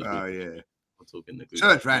talk in the group. Oh yeah. We'll talk in the group.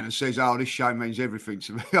 Turns around and says, "Oh, this show means everything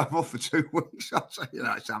to me. I'm off for 2 weeks." I say,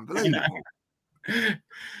 it's unbelievable.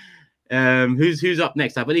 Who's up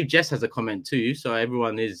next? I believe Jess has a comment too, so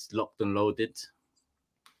everyone is locked and loaded.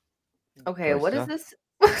 Okay, what is this?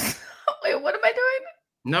 Wait, what am I doing?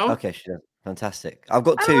 No. Okay, sure. Fantastic. I've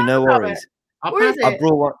got 2. No worries. Where is it? I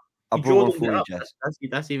brought one for you, Jess.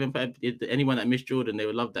 That's even better. Anyone that missed Jordan, they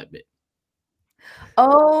would love that bit.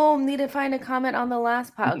 Oh, need to find a comment on the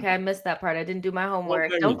last part. Okay, I missed that part. I didn't do my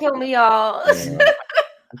homework. Don't kill me, y'all. I missed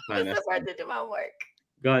the part to do my homework.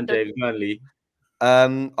 Go on, Dave. Go on, Lee.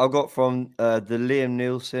 I got from the Liam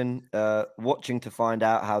Nielsen, watching to find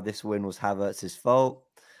out how this win was Havertz's fault.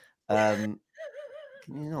 Can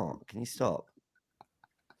you stop?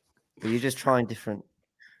 Are you just trying different?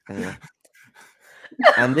 Anyway.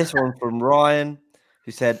 And this one from Ryan,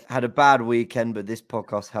 who said, had a bad weekend, but this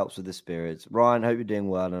podcast helps with the spirits. Ryan, hope you're doing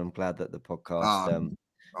well, and I'm glad that the podcast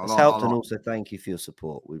has helped. And also thank you for your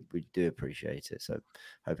support. We do appreciate it. So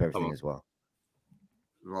hope everything is well.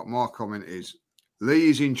 Right, my comment is, Lee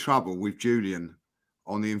is in trouble with Julian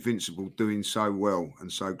on the Invincible doing so well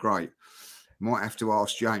and so great. Might have to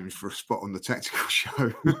ask James for a spot on the tactical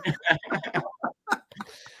show.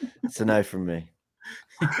 It's a no from me.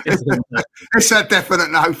 It's a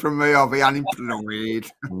definite no from me. I'll be unemployed.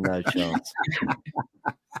 No chance.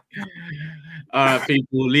 All right,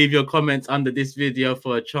 people, leave your comments under this video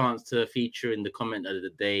for a chance to feature in the comment of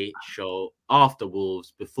the day show after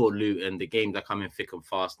Wolves, before Luton. The games are coming thick and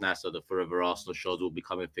fast now, so the Forever Arsenal shows will be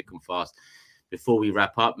coming thick and fast. Before we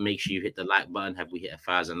wrap up, make sure you hit the like button. Have we hit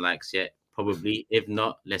 1,000 likes yet? Probably. If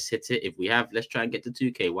not, let's hit it. If we have, let's try and get to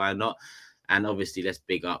 2K. Why not? And obviously, let's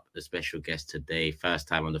big up the special guest today. First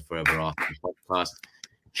time on the Forever Arsenal podcast.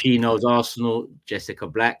 She knows Arsenal, Jessica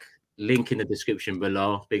Black. Link in the description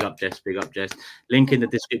below. Big up, Jess. Big up, Jess. Link in the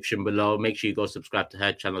description below. Make sure you go subscribe to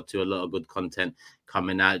her channel too. A lot of good content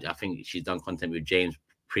coming out. I think she's done content with James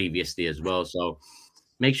previously as well. So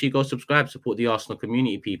make sure you go subscribe. Support the Arsenal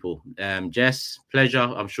community, people. Jess, pleasure.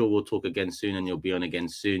 I'm sure we'll talk again soon, and you'll be on again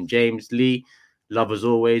soon. James, Lee, love as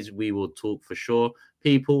always. We will talk for sure.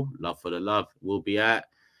 People, love for the love. We'll be at.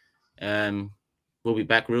 We'll be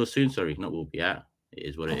back real soon. Sorry, not we'll be at. It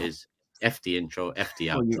is what it is. FD intro,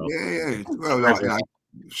 FD outro. Yeah. Well, like, you know,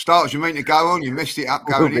 starts you mean to go on, you missed it up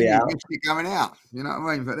going in, you missed it going out. You know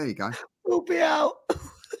what I mean? But there you go. We'll be out.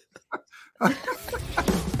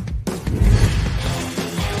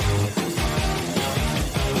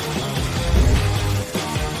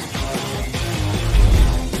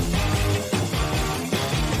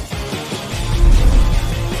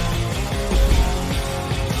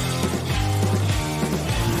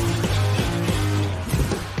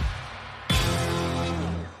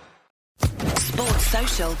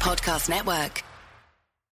 Social Podcast Network.